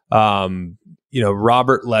Jones,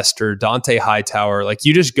 Robert Lester, Dante Hightower. Like,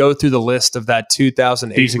 you just go through the list of that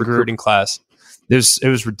 2008 recruiting class. It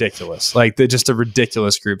was ridiculous. Like, just a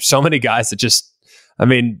ridiculous group. So many guys that just, I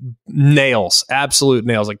mean, nails, absolute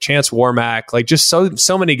nails. Like Chance Warmack, like just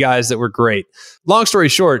so many guys that were great. Long story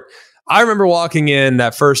short, I remember walking in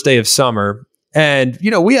that first day of summer, and,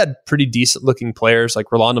 we had pretty decent looking players. Like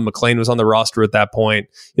Rolando McClain was on the roster at that point.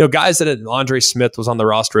 Guys that Andre Smith was on the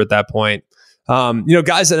roster at that point.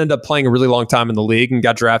 Guys that ended up playing a really long time in the league and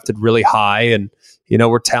got drafted really high and,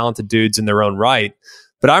 were talented dudes in their own right.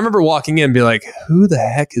 But I remember walking in and be like, who the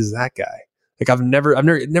heck is that guy? Like, I've never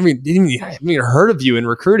even heard of you in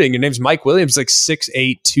recruiting. Your name's Mike Williams, like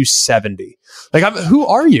 6'8", 270. Like, who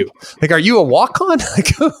are you? Like, are you a walk-on?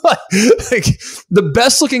 Like, the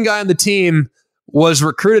best looking guy on the team was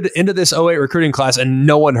recruited into this 08 recruiting class and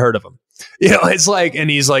no one heard of him. It's like, and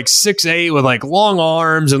he's like 6'8" with like long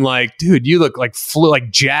arms and like, dude, you look like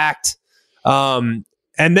jacked. And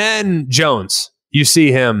then Jones, you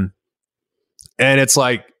see him and it's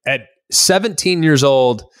like at 17 years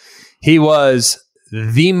old, he was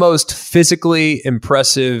the most physically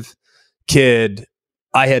impressive kid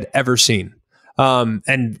I had ever seen. And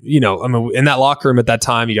in that locker room at that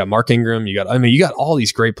time, you got Mark Ingram, you got all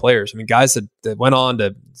these great players. I mean, guys that went on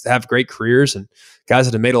to have great careers and guys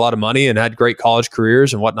that had made a lot of money and had great college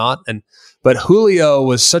careers and whatnot. But Julio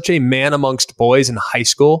was such a man amongst boys in high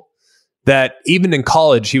school that even in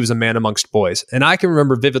college, he was a man amongst boys. And I can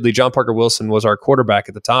remember vividly, John Parker Wilson was our quarterback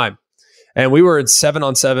at the time. And we were in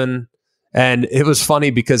 7-on-7. And it was funny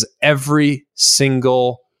because every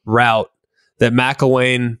single route that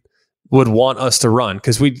McElwain would want us to run,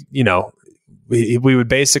 because we would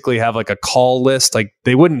basically have like a call list. Like,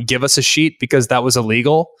 they wouldn't give us a sheet because that was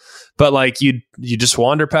illegal. But like you just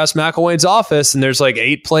wander past McElwain's office and there's like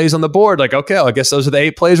 8 plays on the board. Like, okay, well, I guess those are the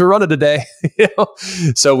 8 plays we're running today.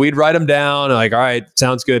 So we'd write them down. Like, all right,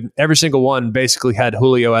 sounds good. Every single one basically had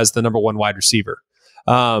Julio as the number 1 wide receiver.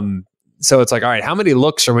 So it's like, all right, how many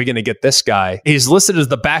looks are we going to get this guy? He's listed as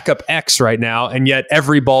the backup X right now, and yet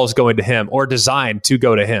every ball is going to him or designed to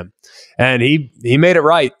go to him. And he made it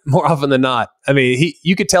right more often than not. I mean,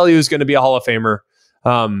 you could tell he was going to be a Hall of Famer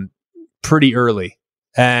pretty early.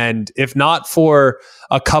 And if not for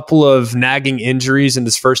a couple of nagging injuries in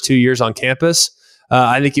his first 2 years on campus,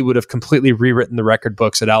 I think he would have completely rewritten the record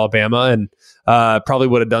books at Alabama and probably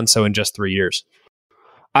would have done so in just 3 years.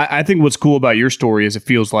 I think what's cool about your story is it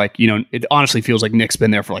feels like, it honestly feels like Nick's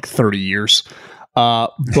been there for like 30 years.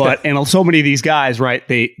 And so many of these guys, right,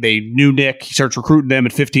 they knew Nick, he starts recruiting them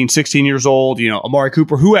at 15, 16 years old, Amari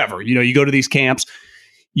Cooper, whoever, you go to these camps,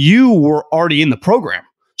 you were already in the program.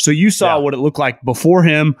 So you saw what it looked like before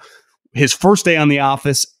him, his first day on the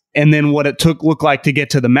office, and then what it looked like to get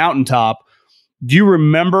to the mountaintop. Do you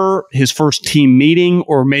remember his first team meeting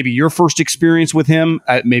or maybe your first experience with him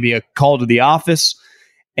at maybe a call to the office?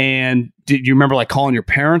 And did you remember like calling your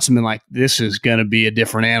parents and being like, this is going to be a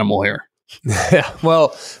different animal here? Yeah.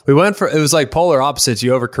 Well, it was like polar opposites.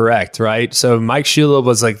 You overcorrect, right? So Mike Shula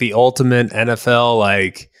was like the ultimate NFL,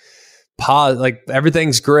 like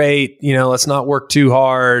everything's great. Let's not work too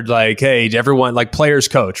hard. Like, hey, everyone, like players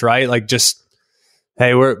coach, right? Like just,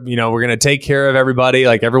 hey, we're going to take care of everybody.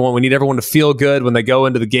 Like we need everyone to feel good when they go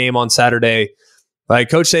into the game on Saturday. Like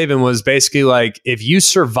Coach Saban was basically like, if you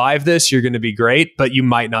survive this, you're going to be great, but you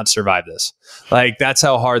might not survive this. Like, that's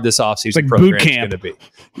how hard this offseason program is going to be.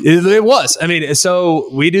 It was. I mean, so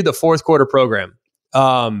we do the fourth quarter program.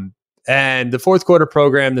 And the fourth quarter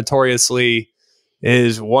program notoriously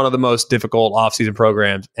is one of the most difficult offseason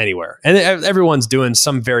programs anywhere. And everyone's doing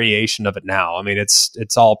some variation of it now. I mean,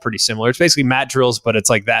 it's all pretty similar. It's basically mat drills, but it's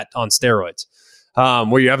like that on steroids,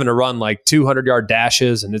 where you're having to run like 200-yard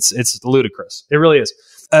dashes, and it's ludicrous. It really is.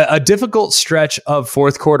 A difficult stretch of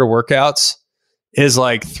fourth quarter workouts is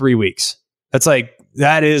like 3 weeks.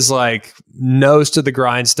 That is like nose to the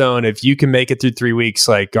grindstone. If you can make it through 3 weeks,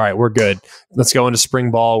 like, all right, we're good. Let's go into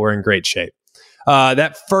spring ball. We're in great shape.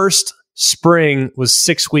 That first spring was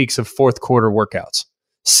 6 weeks of fourth quarter workouts,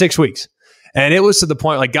 6 weeks. And it was to the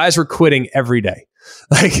point like guys were quitting every day.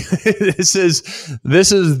 Like this is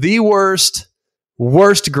the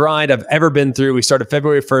worst grind I've ever been through. We started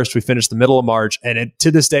February 1st. We finished the middle of March. And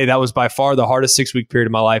to this day, that was by far the hardest 6 week period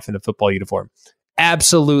of my life in a football uniform.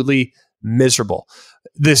 Absolutely miserable.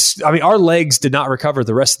 Our legs did not recover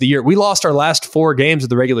the rest of the year. We lost our last 4 games of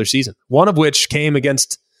the regular season, one of which came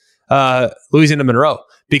against Louisiana Monroe,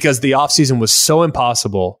 because the offseason was so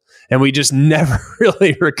impossible and we just never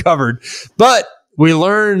really recovered. But we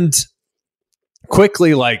learned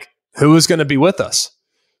quickly, like, who was going to be with us,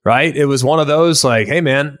 right? It was one of those like, hey,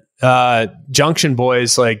 man, Junction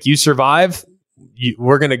boys, like, you survive,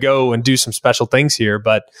 we're going to go and do some special things here,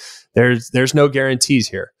 but there's no guarantees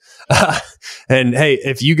here. And hey,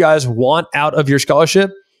 if you guys want out of your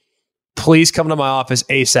scholarship, please come to my office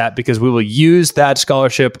ASAP, because we will use that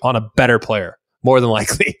scholarship on a better player, more than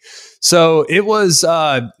likely. So it was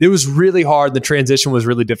really hard. The transition was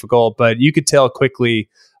really difficult, but you could tell quickly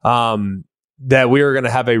that we were going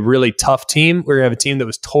to have a really tough team. We were going to have a team that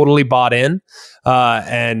was totally bought in.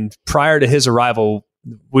 And prior to his arrival,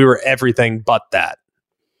 we were everything but that.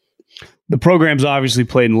 The program's obviously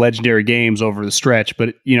played in legendary games over the stretch,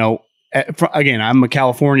 but, you know, again, I'm a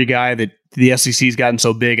California guy that the SEC's gotten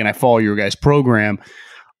so big, and I follow your guys' program.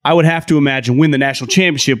 I would have to imagine when the national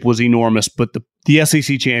championship was enormous, but the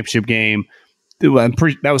SEC championship game,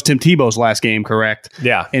 that was Tim Tebow's last game, correct?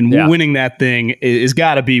 Yeah. And winning that thing is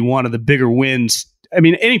got to be one of the bigger wins. I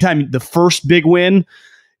mean, anytime the first big win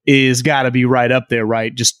is got to be right up there,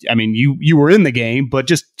 right? Just, I mean, you were in the game, but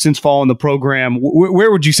just since following the program, where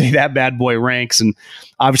would you say that bad boy ranks? And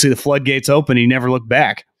obviously the floodgates open, he never looked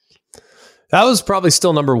back. That was probably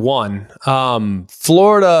still number one.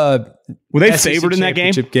 Florida, were they SEC favored in that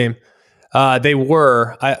game? They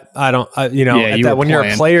were. When you're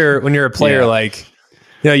a player, like,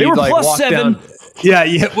 you know, they you'd were like plus walk 7. down. Yeah,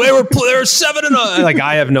 they were 7-0. Like,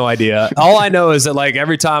 I have no idea. All I know is that, like,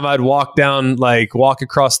 every time I'd walk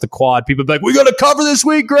across the quad, people would be like, "We got to cover this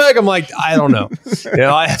week, Greg." I'm like, I don't know. You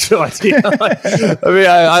know, I have no idea.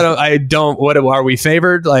 I don't. What are we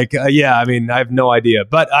favored? Like, yeah. I mean, I have no idea.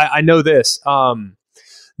 But I know this.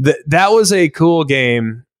 That was a cool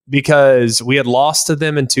game because we had lost to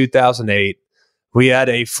them in 2008. We had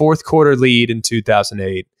a fourth quarter lead in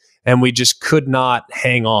 2008, and we just could not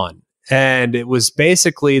hang on. And it was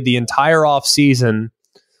basically the entire off season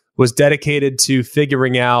was dedicated to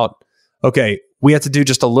figuring out, okay, we have to do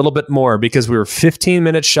just a little bit more because we were 15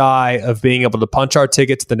 minutes shy of being able to punch our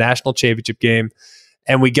ticket to the national championship game,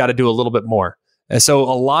 and we got to do a little bit more. And so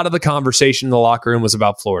a lot of the conversation in the locker room was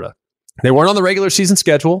about Florida. They weren't on the regular season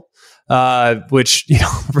schedule, which, you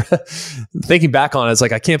know, thinking back on it, it's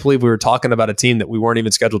like, I can't believe we were talking about a team that we weren't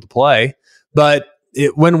even scheduled to play. But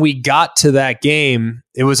when we got to that game,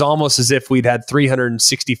 it was almost as if we'd had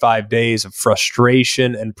 365 days of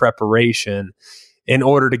frustration and preparation in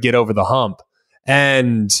order to get over the hump.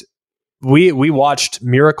 And we watched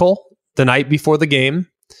Miracle the night before the game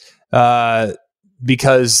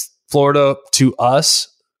because Florida, to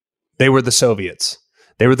us, they were the Soviets.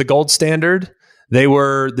 They were the gold standard. They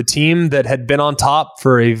were the team that had been on top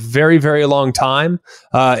for a very, very long time.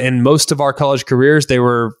 In most of our college careers, they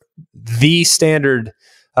were the standard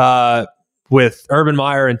with Urban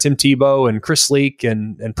Meyer and Tim Tebow and Chris Leak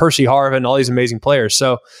and Percy Harvin, all these amazing players.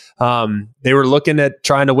 So they were looking at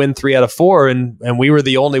trying to win 3 out of 4, and we were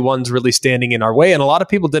the only ones really standing in our way. And a lot of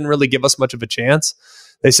people didn't really give us much of a chance.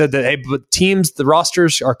 They said that, hey, but teams, the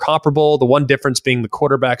rosters are comparable. The one difference being the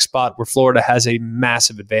quarterback spot where Florida has a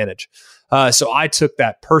massive advantage. So I took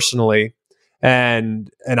that personally.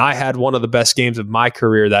 And I had one of the best games of my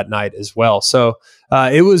career that night as well. So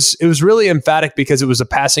it was really emphatic because it was a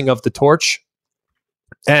passing of the torch,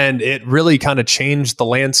 and it really kind of changed the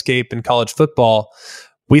landscape in college football.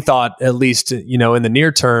 We thought, at least, you know, in the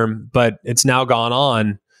near term, but it's now gone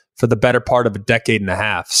on for the better part of a decade and a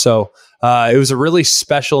half. So it was a really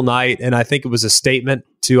special night, and I think it was a statement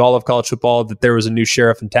to all of college football that there was a new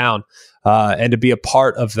sheriff in town, and to be a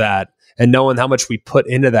part of that. And knowing how much we put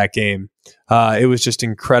into that game, it was just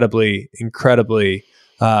incredibly, incredibly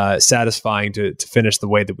satisfying to finish the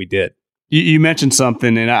way that we did. You mentioned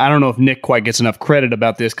something, and I don't know if Nick quite gets enough credit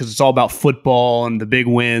about this because it's all about football and the big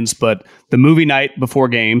wins, but the movie night before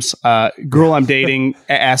games, girl I'm dating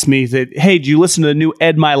asked me that, hey, did you listen to the new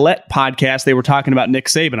Ed Milet podcast? They were talking about Nick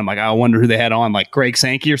Saban. I'm like, I wonder who they had on, like Greg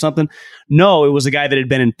Sankey or something. No, it was a guy that had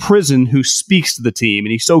been in prison who speaks to the team,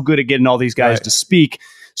 and he's so good at getting all these guys to speak.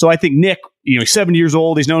 So I think Nick, he's 70 years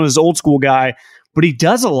old. He's known as an old school guy. But he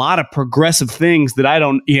does a lot of progressive things that I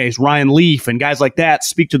don't. He's Ryan Leaf and guys like that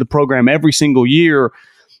speak to the program every single year.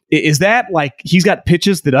 Is that like he's got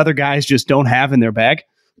pitches that other guys just don't have in their bag?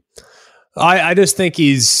 I just think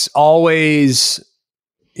he's always,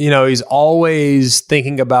 he's always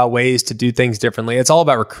thinking about ways to do things differently. It's all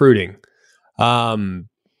about recruiting.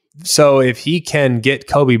 So if he can get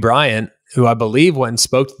Kobe Bryant, who I believe went and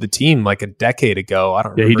spoke to the team like a decade ago. I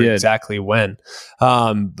don't remember exactly when.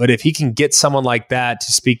 But if he can get someone like that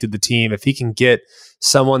to speak to the team, if he can get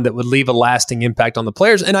someone that would leave a lasting impact on the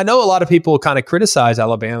players. And I know a lot of people kind of criticize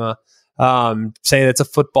Alabama, saying it's a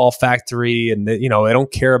football factory and that, they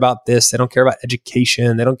don't care about this. They don't care about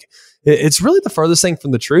education. It's really the furthest thing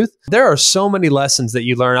from the truth. There are so many lessons that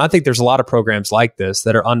you learn. I think there's a lot of programs like this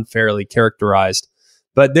that are unfairly characterized,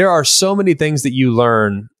 but there are so many things that you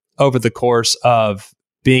learn over the course of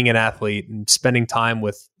being an athlete and spending time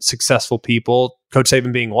with successful people, Coach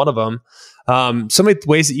Saban being one of them. So many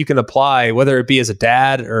ways that you can apply, whether it be as a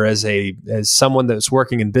dad or as someone that's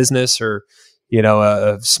working in business or,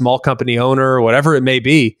 a small company owner or whatever it may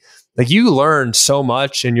be. Like you learn so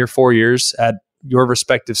much in your 4 years at your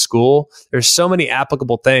respective school. There's so many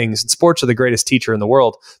applicable things, and sports are the greatest teacher in the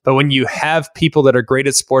world. But when you have people that are great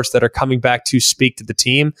at sports that are coming back to speak to the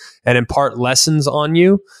team and impart lessons on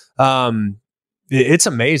you, it's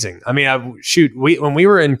amazing. I mean, when we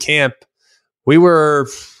were in camp, we were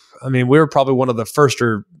probably one of the first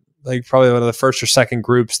or second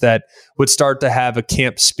groups that would start to have a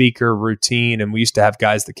camp speaker routine. And we used to have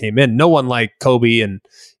guys that came in, no one like Kobe and,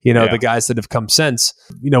 the guys that have come since.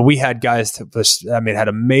 We had guys that had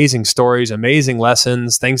amazing stories, amazing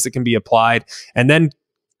lessons, things that can be applied. And then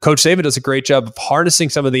Coach Saban does a great job of harnessing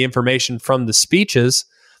some of the information from the speeches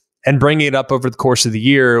and bringing it up over the course of the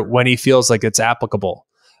year when he feels like it's applicable.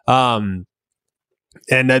 And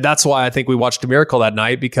that's why I think we watched a miracle that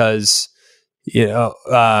night because,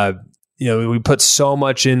 we put so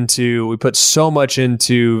much into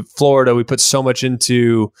Florida. We put so much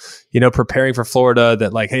into, preparing for Florida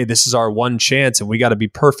that like, hey, this is our one chance and we got to be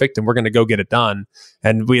perfect and we're going to go get it done.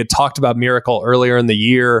 And we had talked about miracle earlier in the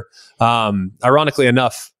year. Ironically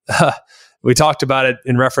enough, we talked about it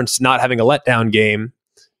in reference to not having a letdown game,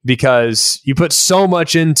 because you put so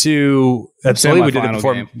much into, I believe we did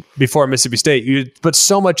it before Mississippi State. You put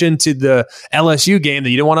so much into the LSU game that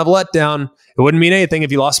you didn't want to have a letdown. It wouldn't mean anything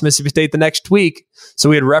if you lost Mississippi State the next week. So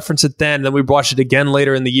we had referenced it then, and then we watched it again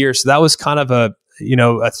later in the year. So that was kind of a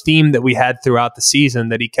theme that we had throughout the season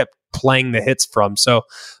that he kept playing the hits from. So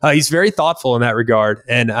he's very thoughtful in that regard.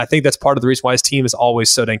 And I think that's part of the reason why his team is always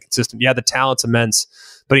so dang consistent. Yeah, the talent's immense,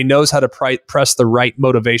 but he knows how to press the right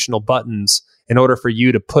motivational buttons in order for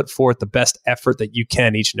you to put forth the best effort that you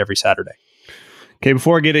can each and every Saturday. Okay,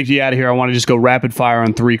 before I get you out of here, I want to just go rapid fire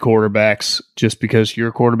on 3 quarterbacks, just because you're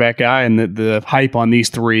a quarterback guy, and the hype on these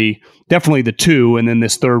 3, definitely the 2, and then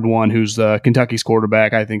this third one, who's Kentucky's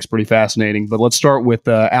quarterback, I think is pretty fascinating. But let's start with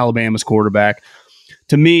Alabama's quarterback.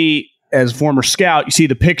 To me, as a former scout, you see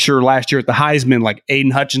the picture last year at the Heisman, like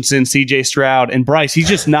Aiden Hutchinson, CJ Stroud, and Bryce. He's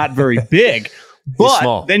just not very big.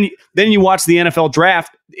 But then you watch the NFL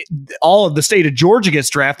draft, all of the state of Georgia gets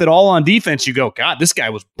drafted, all on defense. You go, God, this guy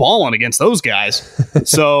was balling against those guys.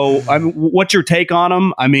 So, what's your take on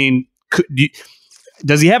him? I mean,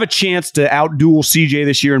 does he have a chance to outduel CJ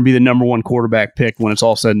this year and be the number 1 quarterback pick when it's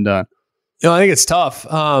all said and done? I think it's tough. So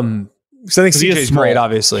I think CJ's great,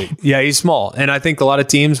 obviously. Yeah, he's small. And I think a lot of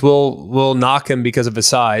teams will knock him because of his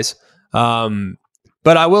size.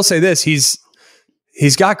 But I will say this, he's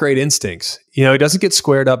got great instincts. He doesn't get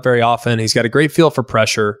squared up very often. He's got a great feel for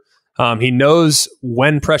pressure. He knows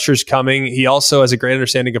when pressure's coming. He also has a great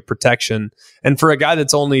understanding of protection. And for a guy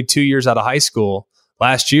that's only 2 years out of high school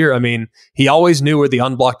last year, he always knew where the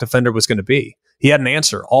unblocked defender was going to be. He had an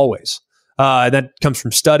answer always. That comes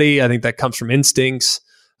from study. I think that comes from instincts.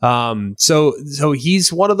 So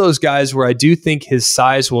he's one of those guys where I do think his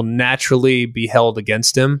size will naturally be held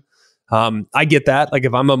against him. I get that. Like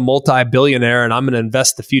if I'm a multi-billionaire and I'm going to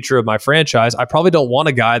invest the future of my franchise, I probably don't want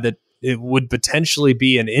a guy that it would potentially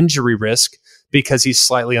be an injury risk because he's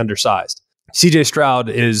slightly undersized. CJ Stroud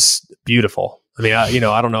is beautiful. I mean,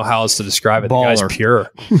 I don't know how else to describe it. Baller. The guy's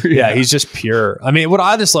pure. Yeah, he's just pure. I mean, what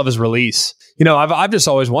I just love is release. I've just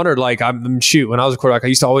always wondered, like, when I was a quarterback, I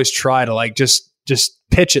used to always try to like just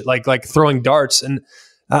pitch it like throwing darts, and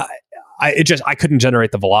I couldn't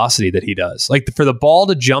generate the velocity that he does. Like, for the ball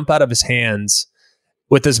to jump out of his hands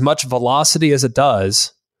with as much velocity as it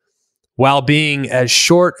does, while being as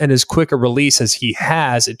short and as quick a release as he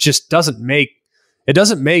has, it just doesn't make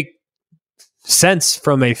sense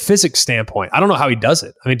from a physics standpoint. I don't know how he does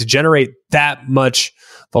it. I mean, to generate that much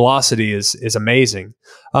velocity is amazing.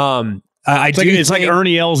 It's like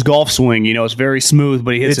Ernie Els' golf swing. It's very smooth,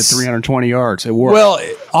 but he hits it 320 yards. It works. Well,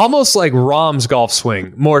 almost like Rahm's golf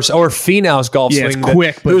swing, more so, or Finau's golf swing. It's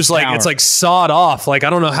quick, but who's like, it's like sawed off. Like,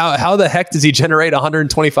 I don't know how the heck does he generate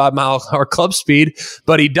 125-mile-an-hour club speed,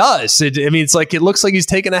 but he does. It's like, it looks like he's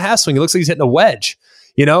taking a half swing. It looks like he's hitting a wedge.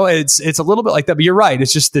 It's a little bit like that. But you're right.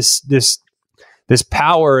 It's just this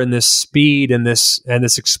power and this speed and this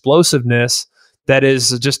explosiveness that is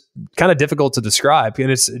just kind of difficult to describe, and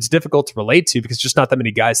it's difficult to relate to because just not that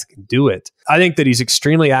many guys that can do it. I think that he's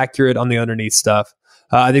extremely accurate on the underneath stuff.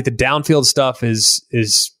 I think the downfield stuff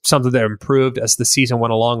is something that improved as the season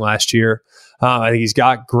went along last year. I think he's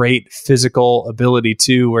got great physical ability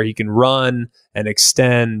too, where he can run and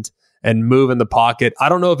extend and move in the pocket. I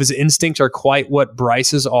don't know if his instincts are quite what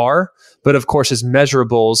Bryce's are, but of course his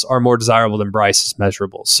measurables are more desirable than Bryce's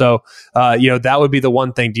measurables. So, that would be the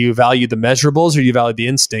one thing. Do you value the measurables or do you value the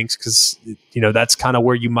instincts? Because, that's kind of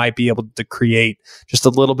where you might be able to create just a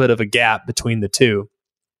little bit of a gap between the two.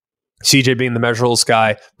 CJ being the measurables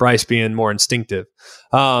guy, Bryce being more instinctive.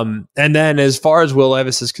 And then as far as Will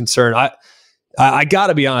Levis is concerned, I got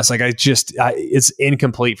to be honest, like it's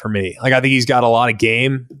incomplete for me. Like, I think he's got a lot of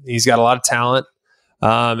game. He's got a lot of talent.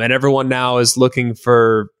 And everyone now is looking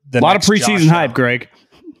for a lot of preseason hype, Greg.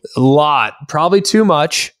 A lot, probably too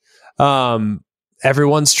much.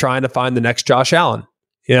 Everyone's trying to find the next Josh Allen,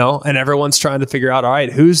 and everyone's trying to figure out, all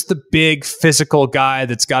right, who's the big physical guy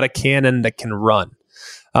that's got a cannon that can run?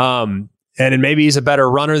 And maybe he's a better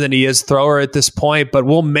runner than he is thrower at this point, but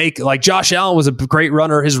we'll make, like, Josh Allen was a great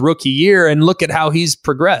runner his rookie year, and look at how he's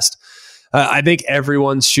progressed. I think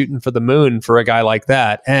everyone's shooting for the moon for a guy like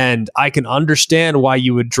that. And I can understand why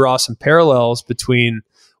you would draw some parallels between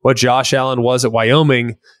what Josh Allen was at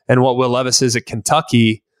Wyoming and what Will Levis is at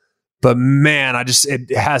Kentucky. But man,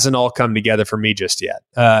 it hasn't all come together for me just yet.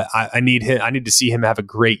 I need to see him have a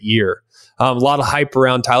great year. A lot of hype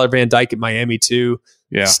around Tyler Van Dyke at Miami too.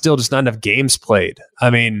 Yeah. Still just not enough games played. I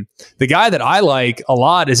mean, the guy that I like a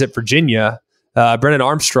lot is at Virginia, Brennan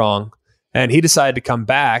Armstrong, and he decided to come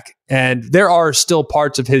back. And there are still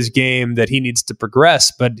parts of his game that he needs to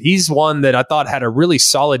progress, but he's one that I thought had a really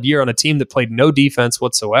solid year on a team that played no defense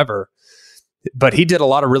whatsoever. But he did a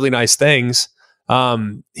lot of really nice things.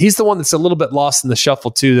 He's the one that's a little bit lost in the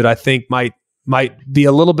shuffle too, that I think might be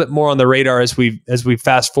a little bit more on the radar as we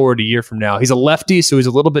fast forward a year from now. He's a lefty, so he's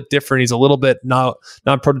a little bit different. He's a little bit not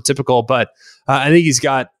prototypical, but I think he's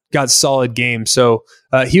got solid game. So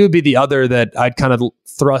he would be the other that I'd kind of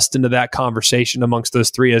thrust into that conversation amongst those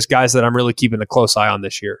three as guys that I'm really keeping a close eye on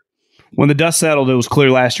this year. When the dust settled, it was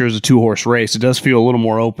clear last year was a 2-horse race. It does feel a little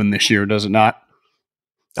more open this year, does it not?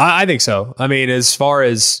 I think so. I mean, as far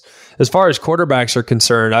as quarterbacks are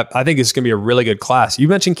concerned, I think it's going to be a really good class. You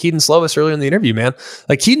mentioned Keaton Slovis earlier in the interview, man.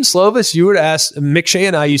 Like, Keaton Slovis, you would ask, McShay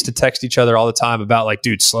and I used to text each other all the time about, like,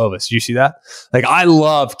 dude, Slovis, you see that? Like, I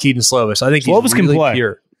love Keaton Slovis. I think Slovis he's really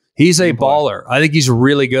pure. He's a baller. I think he's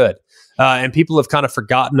really good. And people have kind of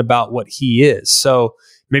forgotten about what he is. So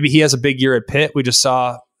maybe he has a big year at Pitt. We just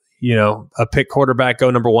saw, a Pitt quarterback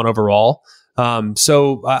go number 1 overall.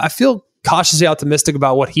 So I feel cautiously optimistic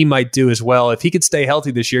about what he might do as well. If he could stay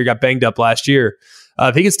healthy this year, got banged up last year.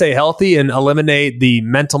 If he could stay healthy and eliminate the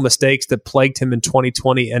mental mistakes that plagued him in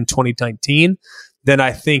 2020 and 2019, then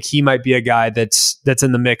I think he might be a guy that's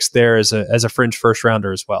in the mix there as a fringe first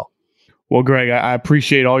rounder as well. Well, Greg, I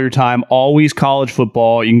appreciate all your time. Always college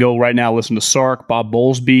football. You can go right now, listen to Sark, Bob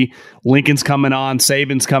Bowlesby. Lincoln's coming on.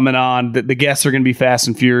 Saban's coming on. The guests are going to be fast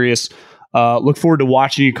and furious. Look forward to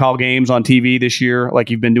watching you call games on TV this year, like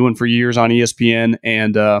you've been doing for years on ESPN.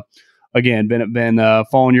 And again, been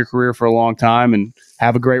following your career for a long time. And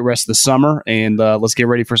have a great rest of the summer. And let's get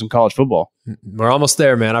ready for some college football. We're almost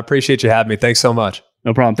there, man. I appreciate you having me. Thanks so much.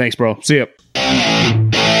 No problem. Thanks, bro. See ya.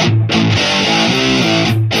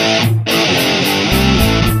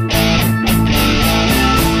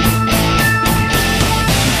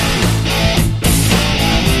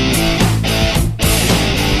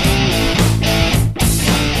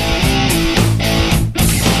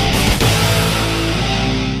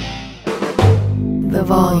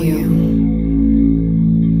 Volume.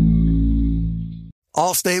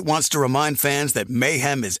 Allstate wants to remind fans that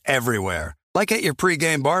mayhem is everywhere, like at your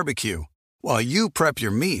pregame barbecue. While you prep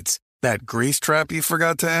your meats, that grease trap you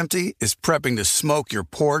forgot to empty is prepping to smoke your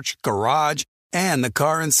porch, garage, and the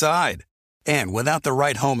car inside. And without the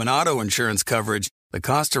right home and auto insurance coverage, the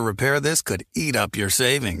cost to repair this could eat up your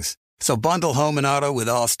savings. So bundle home and auto with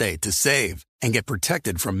Allstate to save and get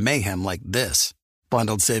protected from mayhem like this.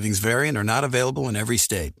 Bundled savings vary and are not available in every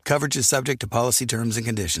state. Coverage is subject to policy terms and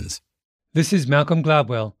conditions. This is Malcolm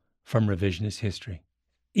Gladwell from Revisionist History.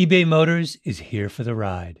 eBay Motors is here for the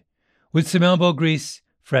ride. With some elbow grease,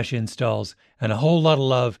 fresh installs, and a whole lot of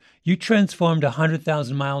love, you transformed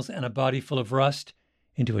 100,000 miles and a body full of rust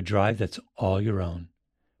into a drive that's all your own.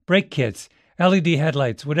 Brake kits, LED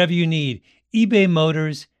headlights, whatever you need, eBay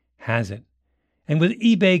Motors has it. And with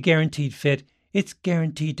eBay Guaranteed Fit, it's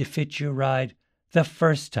guaranteed to fit your ride the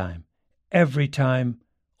first time, every time,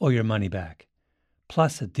 or your money back.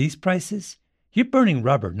 Plus, at these prices, you're burning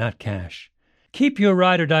rubber, not cash. Keep your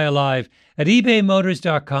ride or die alive at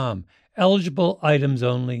ebaymotors.com. Eligible items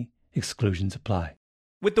only. Exclusions apply.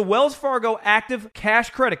 With the Wells Fargo Active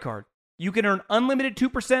Cash Credit Card, you can earn unlimited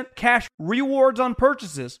 2% cash rewards on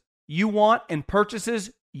purchases you want and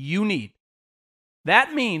purchases you need.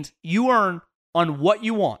 That means you earn on what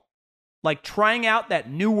you want, like trying out that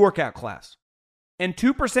new workout class, and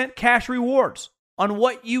 2% cash rewards on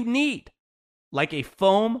what you need, like a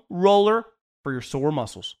foam roller for your sore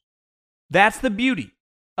muscles. That's the beauty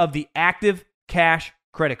of the Active Cash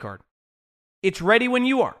Credit Card. It's ready when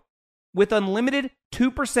you are, with unlimited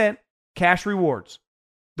 2% cash rewards.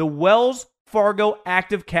 The Wells Fargo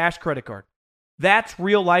Active Cash Credit Card. That's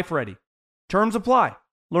real life ready. Terms apply.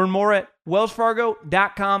 Learn more at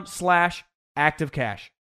wellsfargo.com/activecash.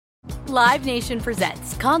 Live Nation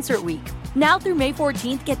presents Concert Week. Now through May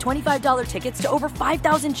 14th, get $25 tickets to over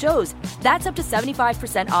 5,000 shows. That's up to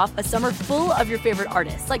 75% off a summer full of your favorite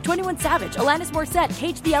artists like 21 Savage, Alanis Morissette,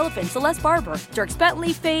 Cage the Elephant, Celeste Barber, Dierks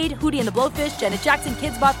Bentley, Fade, Hootie and the Blowfish, Janet Jackson,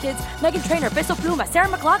 Kidz Bop Kids, Meghan Trainor, Peso Pluma, Sarah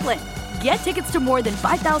McLachlan. Get tickets to more than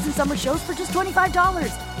 5,000 summer shows for just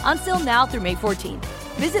 $25. Until now through May 14th.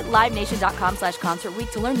 Visit LiveNation.com/Concert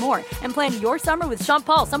Week to learn more and plan your summer with Sean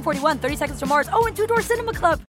Paul, Sum 41, 30 Seconds to Mars, and Two Door Cinema Club.